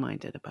fairly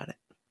open-minded about it.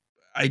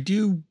 I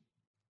do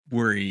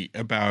worry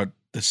about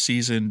the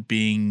season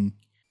being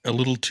a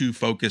little too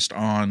focused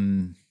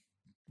on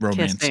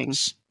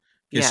romances,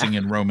 kissing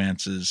and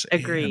romances.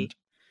 Agree. And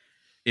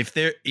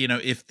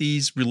if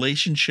these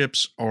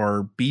relationships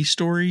are B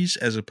stories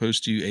as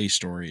opposed to A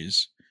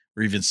stories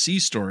or even C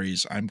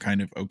stories, I'm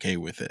kind of okay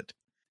with it.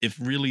 If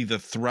really the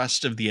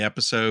thrust of the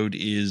episode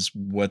is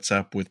what's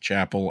up with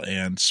Chapel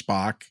and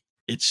Spock,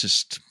 it's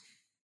just,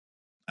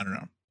 I don't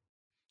know.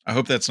 I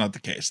hope that's not the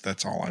case.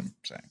 That's all I'm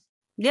saying.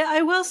 Yeah,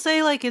 I will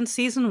say, like in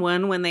season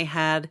 1, when they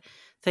had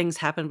things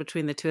happen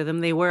between the two of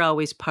them, they were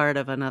always part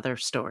of another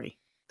story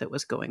that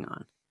was going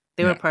on.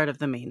 They were part of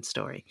the main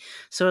story.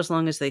 So as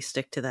long as they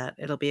stick to that,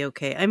 it'll be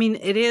okay. I mean,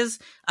 it is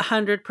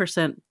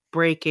 100%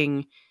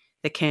 breaking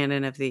the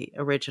canon of the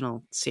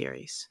original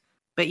series.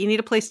 But you need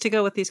a place to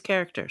go with these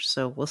characters,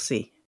 so we'll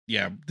see.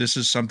 Yeah, this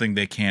is something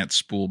they can't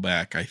spool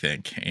back, I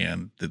think.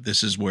 And that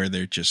this is where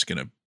they're just going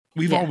to...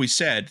 We've always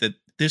said that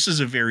this is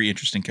a very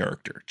interesting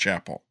character,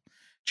 Chapel.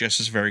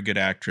 Jess is a very good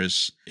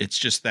actress. It's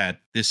just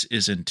that this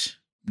isn't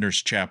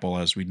Nurse Chapel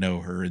as we know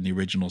her in the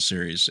original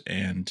series,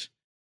 and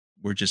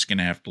we're just going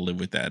to have to live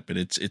with that. But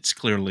it's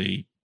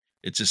clearly,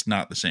 it's just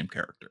not the same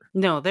character.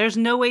 No, there's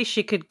no way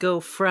she could go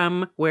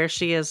from where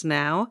she is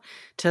now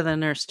to the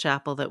Nurse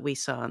Chapel that we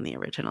saw in the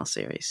original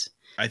series.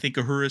 I think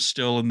Uhura's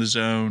still in the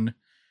zone.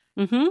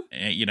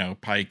 Mm-hmm.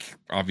 Pike,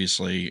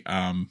 obviously,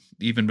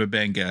 even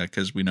Mabenga,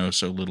 because we know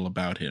so little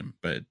about him,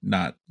 but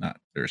not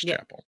Nurse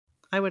Chapel.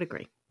 I would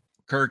agree.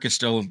 Kirk is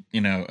still,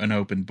 an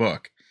open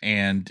book.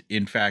 And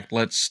in fact,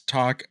 let's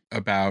talk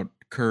about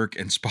Kirk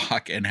and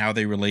Spock and how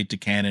they relate to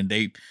canon.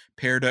 They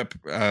paired up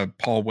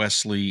Paul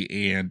Wesley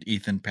and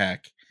Ethan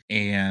Peck,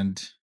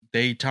 and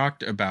they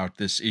talked about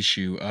this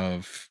issue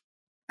of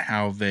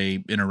how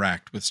they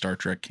interact with Star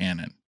Trek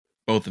canon,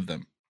 both of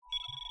them.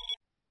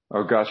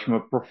 Oh gosh, from a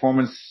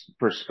performance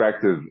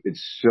perspective,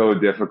 it's so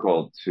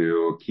difficult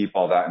to keep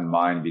all that in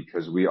mind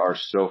because we are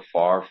so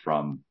far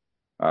from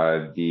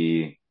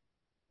the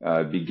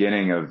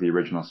beginning of the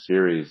original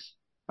series.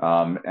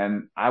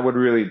 And I would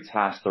really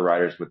task the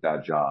writers with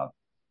that job.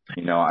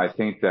 I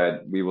think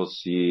that we will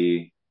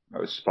see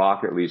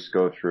Spock at least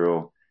go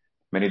through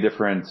many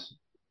different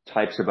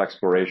types of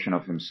exploration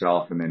of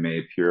himself, and they may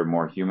appear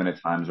more human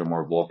at times or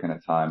more Vulcan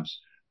at times,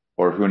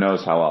 or who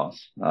knows how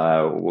else.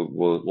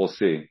 We'll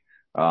see.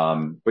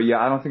 But yeah,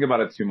 I don't think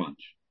about it too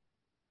much.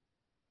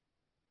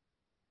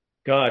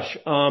 Gosh,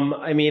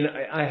 I mean,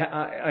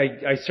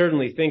 I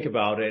certainly think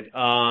about it.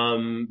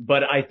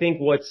 But I think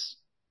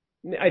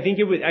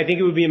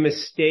it would be a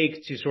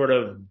mistake to sort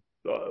of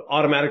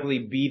automatically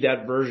be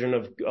that version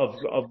of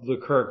the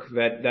Kirk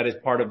that is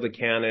part of the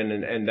canon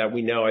and that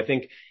we know. I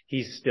think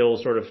he's still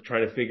sort of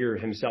trying to figure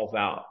himself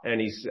out.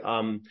 And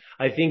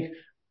I think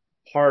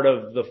part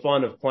of the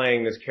fun of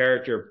playing this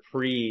character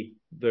pre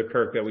the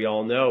Kirk that we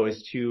all know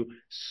is to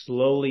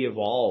slowly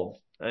evolve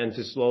and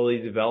to slowly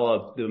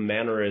develop the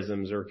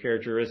mannerisms or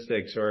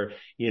characteristics or,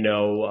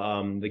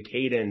 the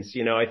cadence.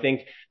 I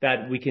think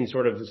that we can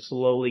sort of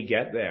slowly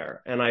get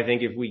there. And I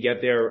think if we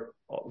get there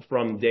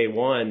from day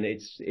one,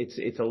 it's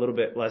a little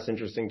bit less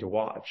interesting to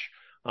watch.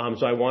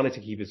 So I wanted to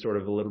keep it sort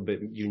of a little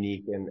bit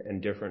unique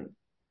and different.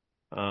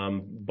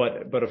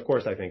 But of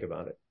course I think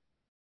about it.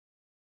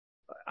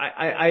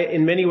 I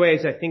in many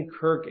ways, I think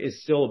Kirk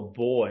is still a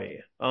boy,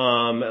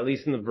 at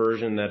least in the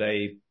version that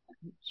I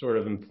sort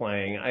of am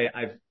playing.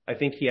 I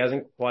think he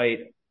hasn't quite,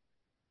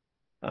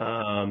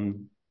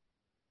 I'm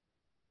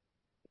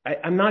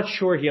not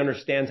sure he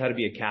understands how to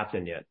be a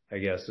captain yet, I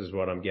guess is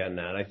what I'm getting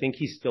at. I think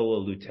he's still a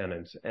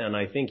lieutenant, and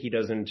I think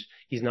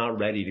he's not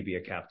ready to be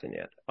a captain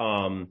yet.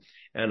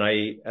 And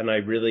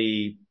I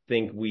really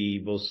think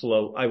we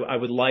will I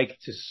would like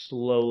to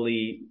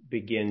slowly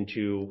begin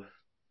to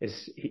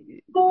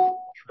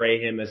portray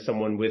him as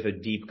someone with a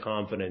deep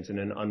confidence and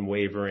an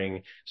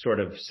unwavering sort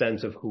of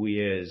sense of who he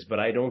is,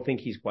 but I don't think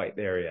he's quite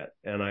there yet.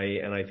 And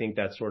I think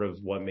that's sort of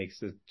what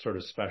makes it sort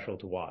of special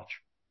to watch.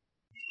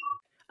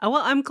 Oh,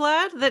 well, I'm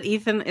glad that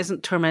Ethan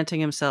isn't tormenting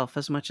himself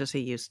as much as he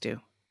used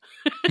to,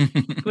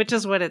 which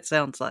is what it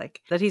sounds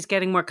like. That he's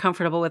getting more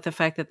comfortable with the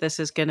fact that this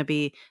is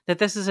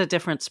a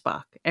different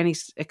Spock, and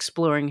he's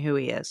exploring who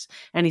he is,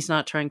 and he's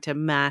not trying to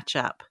match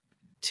up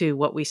to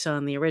what we saw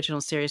in the original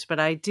series. But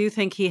I do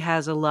think he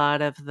has a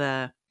lot of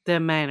the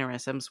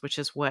mannerisms, which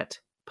is what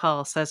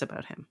Paul says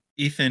about him.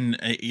 Ethan,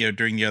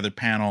 during the other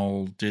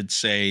panel did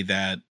say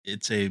that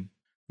it's a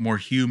more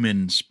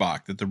human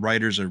Spock, that the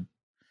writers are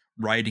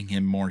writing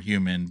him more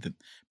human,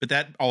 but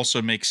that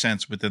also makes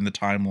sense within the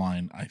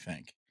timeline. I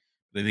think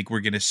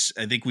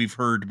we've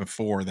heard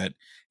before that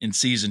in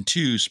season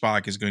 2,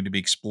 Spock is going to be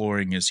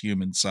exploring his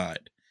human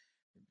side,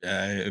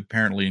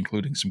 apparently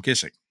including some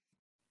kissing.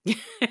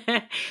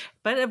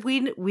 But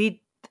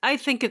I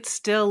think it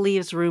still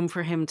leaves room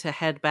for him to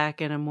head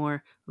back in a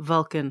more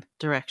Vulcan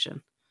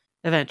direction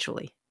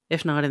eventually,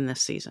 if not in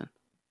this season.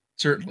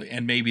 Certainly,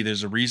 and maybe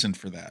there's a reason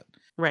for that.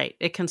 Right,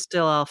 it can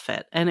still all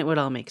fit, and it would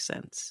all make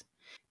sense.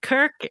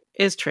 Kirk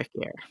is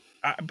trickier.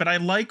 But I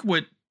like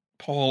what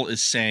Paul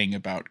is saying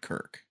about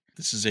Kirk.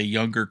 This is a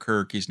younger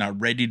Kirk. He's not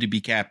ready to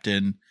be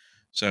captain.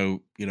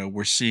 So,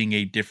 we're seeing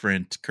a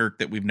different Kirk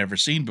that we've never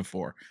seen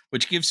before,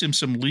 which gives him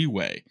some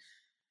leeway.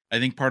 I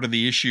think part of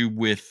the issue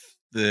with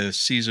the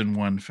season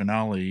 1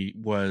 finale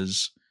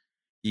was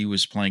he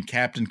was playing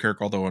Captain Kirk,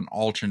 although an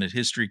alternate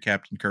history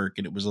Captain Kirk,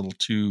 and it was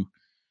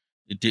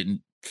it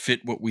didn't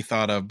fit what we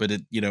thought of. But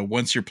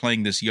once you're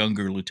playing this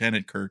younger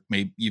Lieutenant Kirk,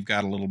 maybe you've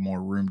got a little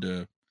more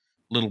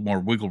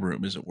wiggle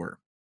room, as it were.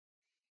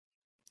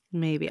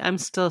 Maybe. I'm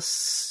still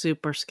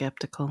super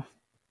skeptical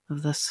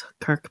of this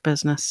Kirk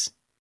business.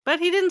 But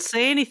he didn't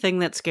say anything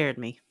that scared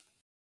me.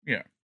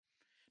 Yeah.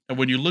 And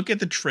when you look at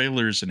the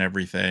trailers and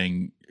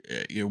everything,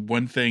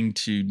 one thing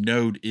to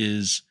note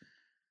is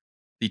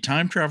the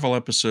time travel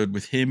episode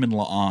with him and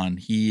La'an,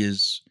 he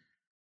is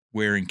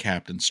wearing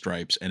captain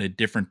stripes and a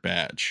different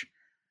badge.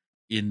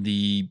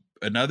 In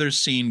another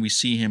scene, we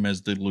see him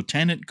as the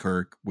Lieutenant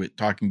Kirk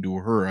talking to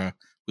Uhura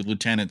with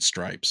lieutenant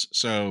stripes.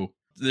 So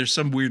there's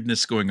some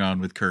weirdness going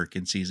on with Kirk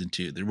in season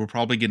 2. We're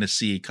probably going to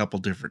see a couple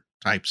different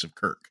types of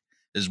Kirk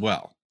as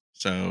well.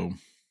 So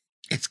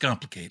it's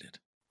complicated.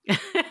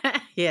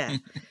 Yeah.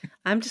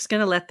 I'm just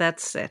going to let that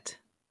sit.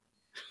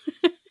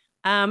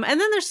 And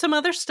then there's some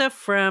other stuff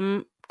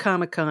from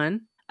Comic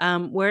Con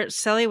where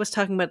Celia was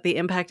talking about the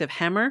impact of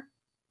Hemmer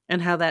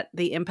and how that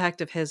the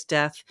impact of his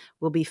death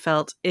will be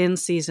felt in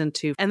season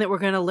 2, and that we're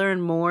going to learn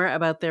more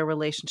about their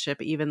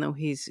relationship even though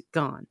he's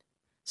gone.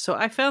 So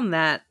I found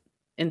that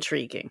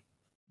intriguing.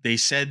 They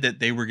said that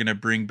they were going to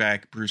bring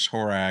back Bruce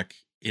Horak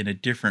in a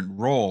different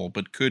role,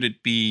 but could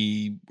it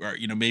be,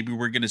 maybe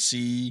we're going to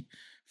see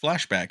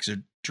flashbacks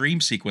or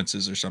dream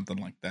sequences or something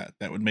like that?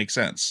 That would make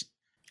sense.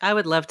 I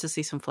would love to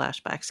see some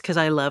flashbacks because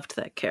I loved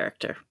that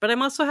character, but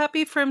I'm also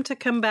happy for him to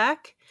come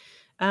back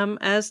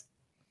as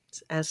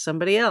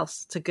somebody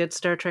else. It's a good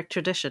Star Trek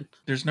tradition.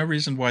 There's no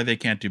reason why they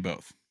can't do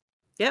both.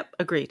 Yep,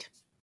 agreed.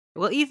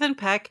 Well, Ethan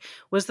Peck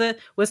was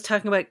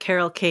talking about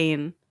Carol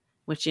Kane,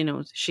 which,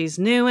 she's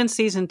new in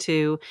season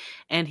 2,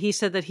 and he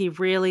said that he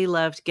really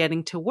loved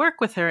getting to work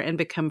with her and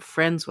become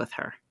friends with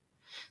her.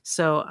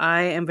 So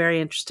I am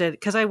very interested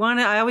because I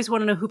always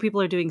want to know who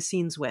people are doing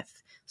scenes with.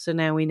 So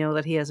now we know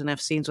that he has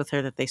enough scenes with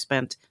her that they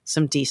spent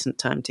some decent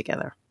time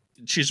together.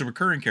 She's a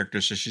recurring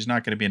character, so she's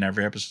not going to be in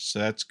every episode. So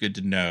that's good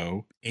to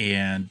know.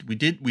 And we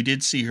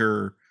did see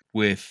her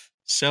with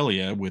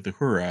Celia, with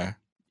Uhura,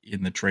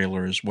 in the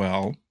trailer as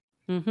well.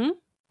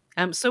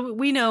 Mm-hmm. So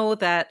we know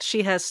that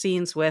she has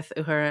scenes with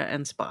Uhura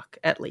and Spock,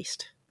 at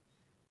least.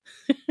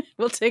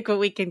 We'll take what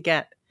we can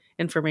get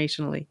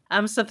informationally.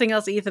 Something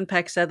else Ethan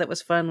Peck said that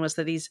was fun was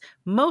that he's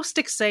most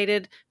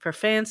excited for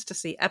fans to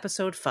see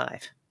episode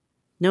 5.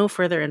 No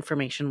further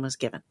information was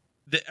given.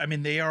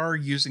 They are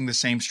using the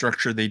same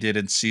structure they did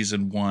in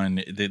season 1,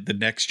 the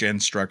next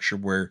gen structure,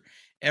 where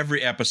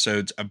every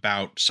episode's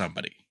about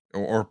somebody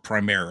or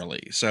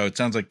primarily. So it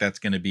sounds like that's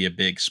going to be a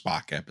big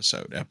Spock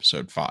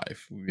episode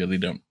 5. We really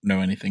don't know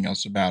anything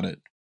else about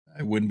it.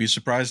 I wouldn't be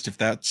surprised if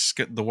that's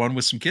the one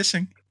with some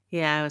kissing.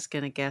 Yeah, I was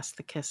going to guess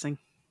the kissing.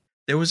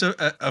 There was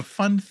a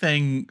fun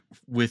thing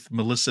with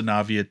Melissa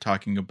Navia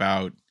talking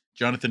about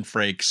Jonathan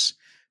Frakes.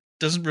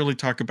 Doesn't really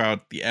talk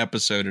about the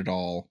episode at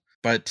all,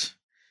 but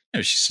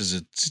she says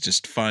it's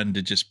just fun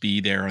to just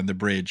be there on the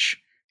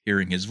bridge,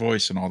 hearing his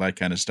voice and all that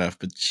kind of stuff.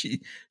 But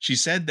she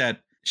said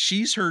that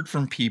she's heard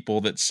from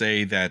people that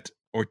say that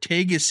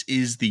Ortegas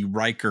is the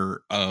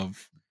Riker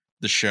of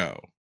the show.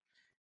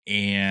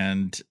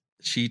 And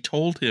she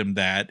told him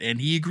that,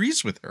 and he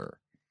agrees with her.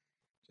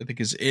 I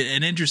think is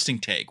an interesting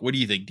take. What do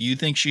you think? Do you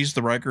think she's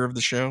the Riker of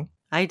the show?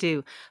 I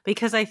do,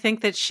 because I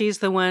think that she's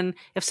the one,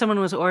 if someone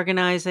was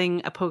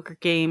organizing a poker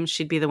game,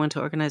 she'd be the one to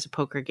organize a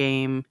poker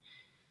game.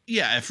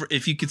 Yeah,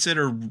 if you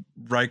consider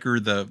Riker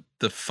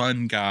the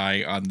fun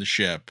guy on the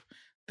ship,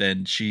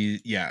 then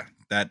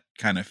that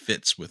kind of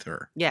fits with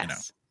her.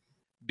 Yes.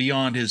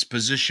 Beyond his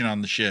position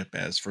on the ship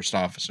as first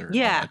officer.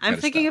 Yeah, I'm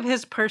thinking of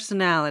his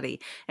personality.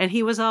 And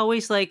he was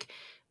always like,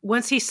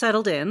 once he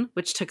settled in,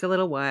 which took a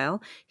little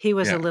while, he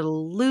was a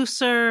little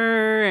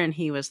looser, and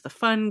he was the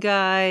fun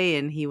guy,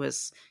 and he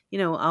was,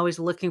 always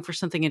looking for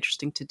something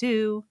interesting to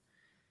do.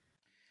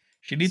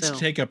 She needs to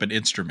take up an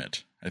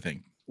instrument, I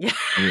think. Yeah.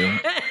 Really?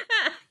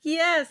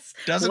 Yes.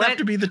 Doesn't have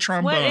to be the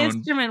trombone. What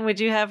instrument would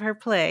you have her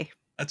play?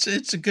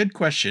 It's a good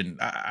question.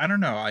 I don't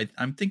know.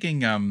 I'm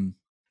thinking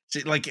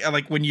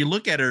like when you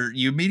look at her,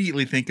 you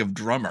immediately think of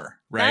drummer,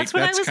 right? That's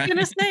what I was going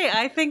to say.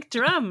 I think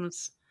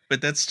drums.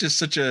 But that's just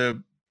such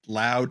a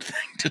loud thing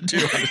to do.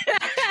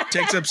 It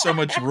takes up so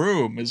much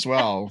room as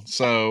well.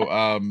 So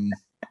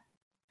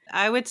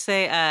I would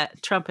say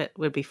trumpet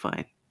would be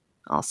fine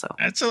also.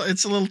 It's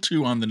a little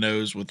too on the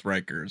nose with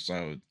Riker,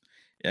 so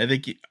I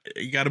think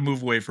you got to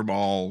move away from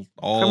all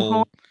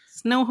horns?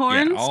 No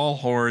horns? Yeah, all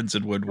horns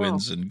and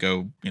woodwinds and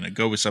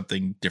go with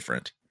something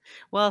different.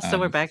 Well, so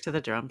we're back to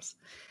the drums.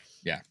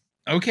 Yeah.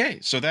 Okay,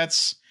 so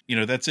that's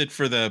it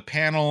for the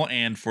panel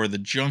and for the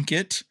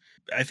junket.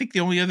 I think the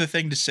only other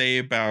thing to say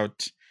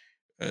about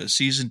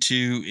season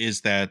 2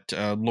 is that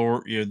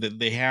Laurie, that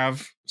they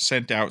have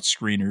sent out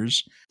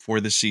screeners for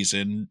the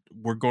season.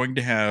 We're going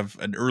to have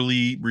an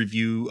early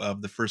review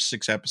of the first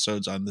 6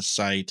 episodes on the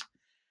site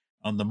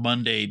on the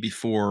Monday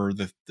before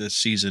the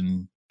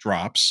season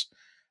drops.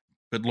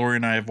 But Laurie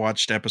and I have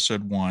watched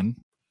episode 1.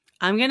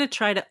 I'm going to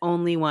try to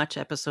only watch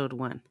episode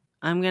 1.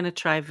 I'm going to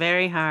try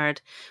very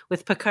hard.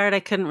 With Picard, I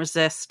couldn't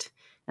resist,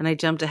 and I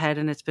jumped ahead,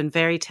 and it's been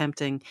very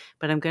tempting.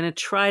 But I'm going to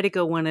try to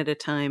go one at a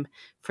time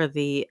for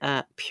the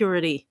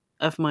purity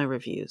of my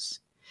reviews.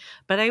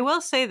 But I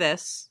will say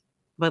this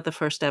about the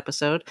first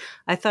episode.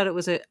 I thought it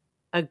was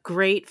a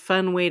great,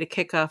 fun way to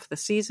kick off the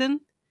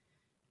season.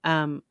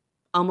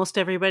 Almost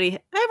everybody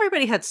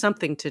had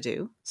something to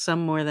do, some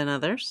more than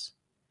others.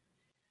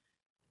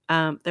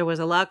 There was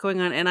a lot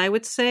going on, and I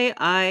would say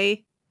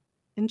I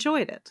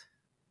enjoyed it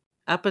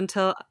up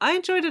until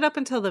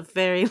the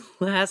very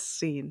last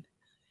scene.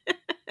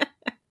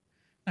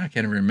 I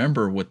can't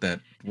remember what that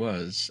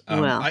was.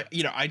 Well,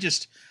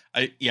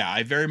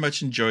 I very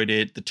much enjoyed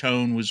it. The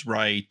tone was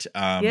right.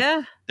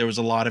 There was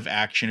a lot of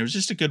action. It was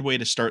just a good way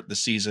to start the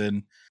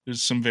season.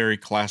 There's some very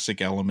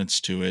classic elements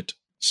to it.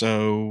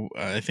 So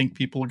I think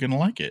people are going to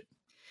like it.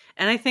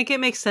 And I think it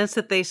makes sense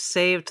that they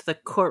saved the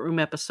courtroom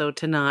episode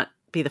to not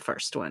be the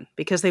first one,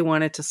 because they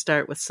wanted to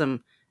start with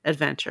some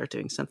adventure,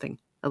 doing something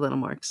a little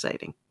more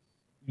exciting.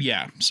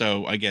 Yeah.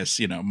 So I guess,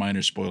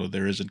 minor spoiler,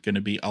 there isn't going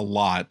to be a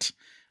lot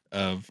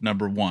of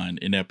number 1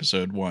 in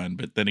episode 1.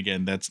 But then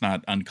again, that's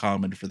not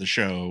uncommon for the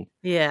show.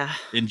 Yeah.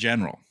 In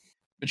general.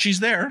 But she's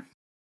there.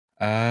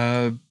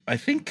 I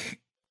think,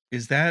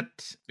 is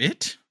that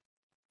it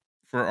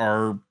for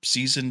our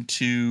season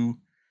 2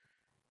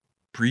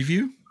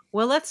 preview?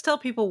 Well, let's tell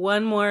people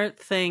one more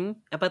thing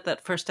about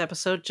that first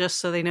episode, just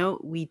so they know.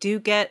 We do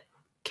get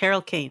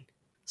Carol Kane.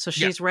 So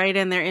she's right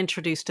in there,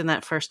 introduced in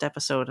that first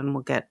episode, and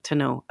we'll get to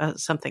know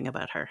something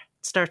about her.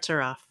 It starts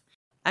her off.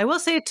 I will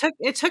say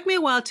it took me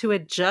a while to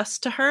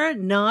adjust to her,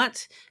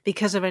 not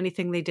because of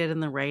anything they did in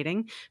the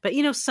writing, but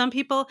some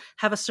people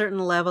have a certain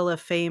level of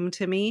fame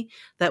to me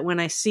that when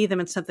I see them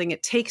in something,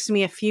 it takes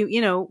me a few,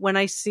 when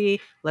I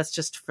see, let's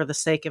just for the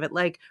sake of it,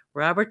 like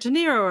Robert De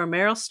Niro or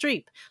Meryl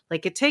Streep,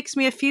 like it takes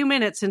me a few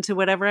minutes into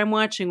whatever I'm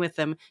watching with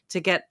them to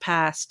get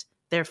past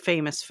their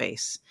famous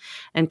face.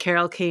 And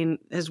Carol Kane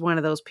is one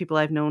of those people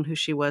I've known who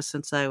she was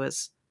since I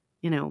was,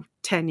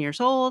 10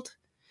 years old.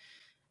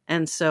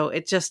 And so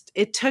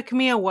it took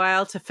me a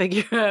while to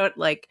figure out,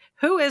 like,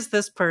 who is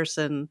this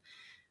person?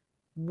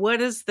 What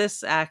is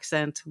this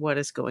accent? What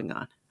is going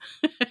on?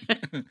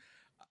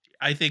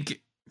 I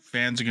think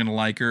fans are going to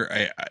like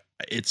her.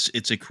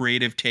 It's a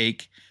creative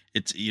take.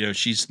 It's,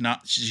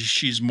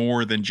 she's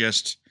more than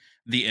just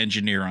the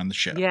engineer on the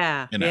show.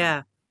 Yeah.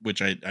 Yeah.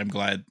 Which I'm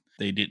glad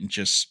they didn't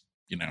just,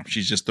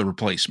 she's just the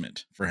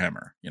replacement for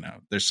Hemmer.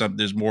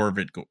 There's more of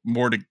it,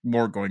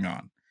 more going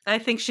on. I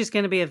think she's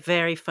going to be a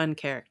very fun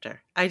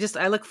character. I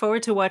look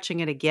forward to watching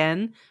it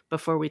again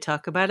before we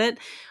talk about it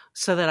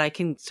so that I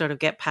can sort of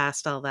get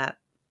past all that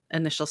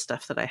initial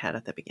stuff that I had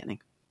at the beginning.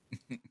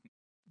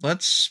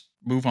 Let's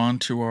move on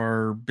to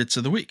our bits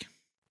of the week.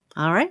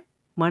 All right.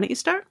 Why don't you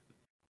start?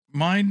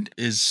 Mine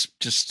is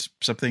just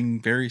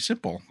something very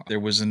simple. There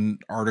was an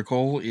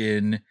article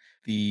in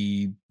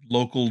the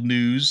local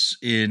news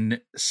in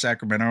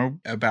Sacramento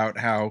about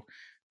how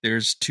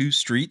there's two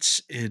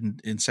streets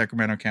in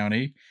Sacramento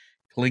County,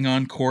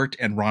 Klingon Court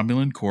and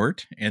Romulan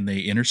Court, and they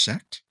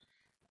intersect.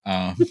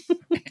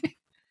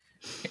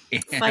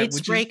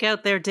 Fights break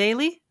out there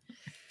daily.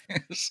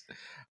 Yes.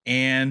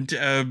 And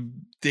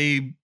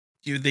they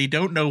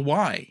don't know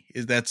why.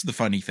 That's the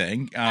funny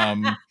thing.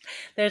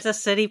 There's a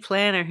city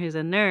planner who's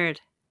a nerd.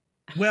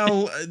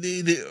 Well,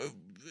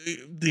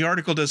 the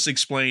article does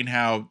explain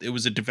how it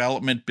was a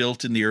development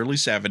built in the early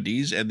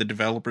 70s, and the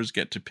developers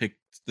get to pick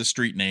the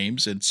street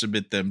names and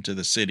submit them to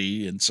the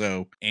city. And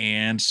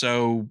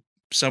so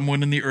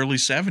someone in the early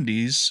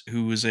 70s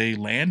who was a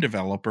land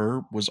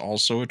developer was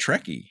also a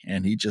Trekkie,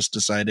 and he just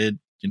decided,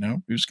 he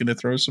was going to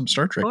throw some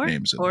Star Trek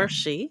names in there.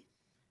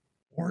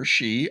 Or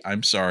she.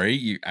 I'm sorry.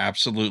 You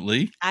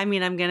absolutely. I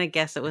mean, I'm going to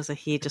guess it was a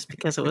he just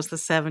because it was the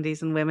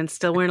 70s and women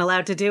still weren't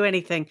allowed to do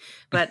anything.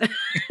 But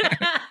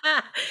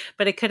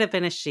but it could have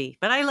been a she.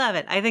 But I love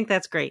it. I think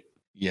that's great.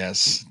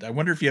 Yes. I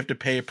wonder if you have to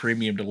pay a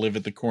premium to live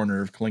at the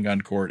corner of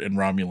Klingon Court and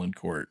Romulan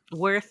Court.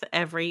 Worth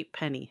every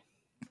penny.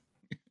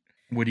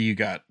 What do you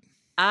got?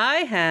 I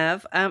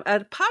have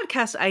a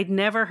podcast I'd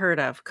never heard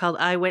of called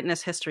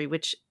Eyewitness History,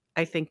 which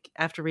I think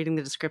after reading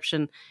the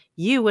description,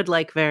 you would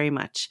like very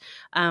much.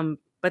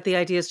 But the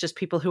idea is just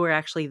people who are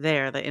actually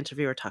there. The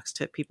interviewer talks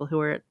to people who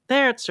are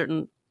there at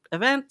certain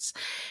events.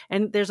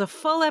 And there's a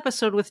full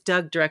episode with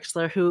Doug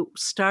Drexler, who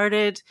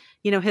started,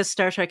 his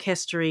Star Trek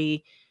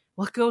history.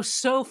 Well, it goes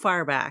so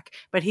far back,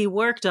 but he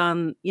worked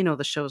on,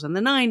 the shows in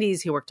the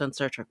 90s. He worked on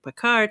Star Trek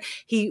Picard.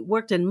 He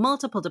worked in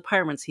multiple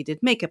departments. He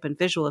did makeup and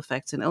visual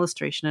effects and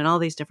illustration and all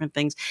these different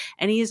things.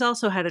 And he's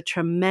also had a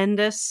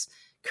tremendous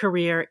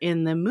career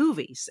in the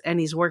movies. And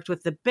he's worked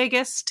with the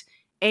biggest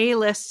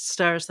A-list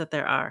stars that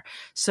there are.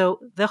 So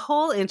the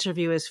whole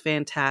interview is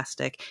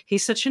fantastic.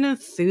 He's such an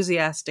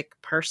enthusiastic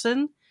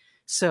person.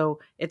 So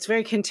it's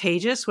very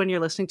contagious when you're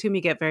listening to him.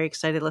 You get very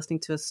excited listening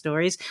to his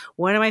stories.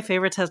 One of my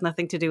favorites has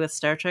nothing to do with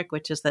Star Trek,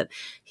 which is that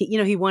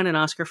he won an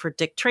Oscar for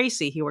Dick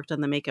Tracy. He worked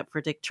on the makeup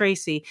for Dick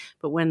Tracy.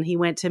 But when he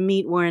went to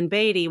meet Warren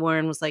Beatty,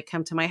 Warren was like,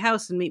 come to my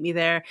house and meet me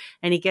there.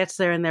 And he gets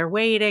there and they're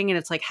waiting and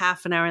it's like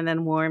half an hour. And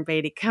then Warren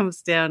Beatty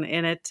comes down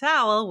in a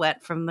towel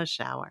wet from the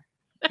shower.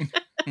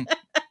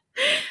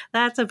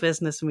 That's a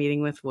business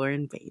meeting with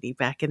Warren Beatty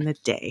back in the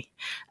day.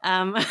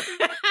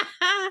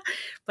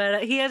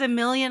 But he had a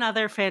million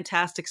other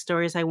fantastic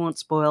stories I won't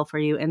spoil for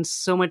you, and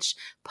so much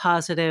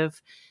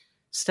positive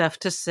stuff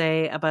to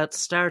say about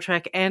Star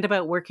Trek and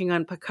about working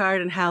on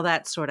Picard and how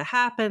that sort of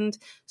happened.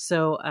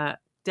 So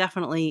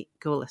definitely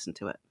go listen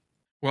to it.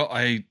 Well,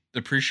 I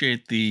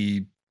appreciate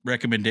the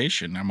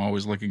recommendation. I'm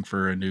always looking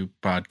for a new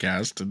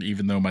podcast, and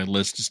even though my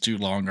list is too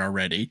long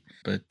already,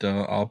 but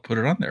I'll put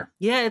it on there.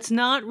 Yeah, it's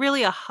not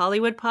really a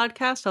Hollywood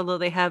podcast, although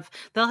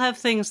they'll have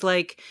things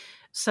like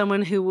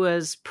someone who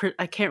was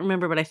I can't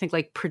remember, but I think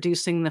like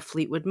producing the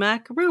Fleetwood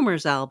Mac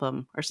Rumors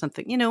album or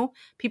something.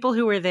 People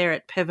who were there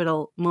at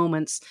pivotal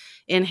moments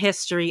in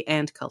history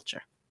and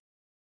culture.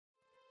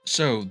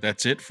 So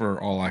that's it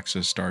for All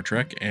Access Star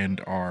Trek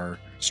and our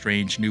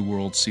Strange New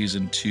World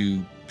Season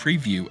 2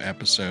 preview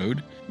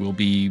episode. We'll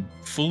be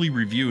fully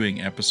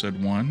reviewing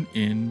episode 1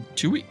 in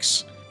 2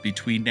 weeks.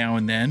 Between now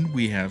and then,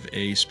 we have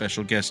a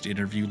special guest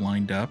interview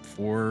lined up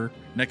for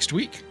next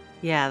week.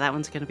 Yeah, that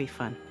one's going to be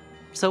fun.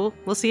 So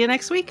we'll see you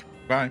next week.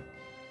 Bye.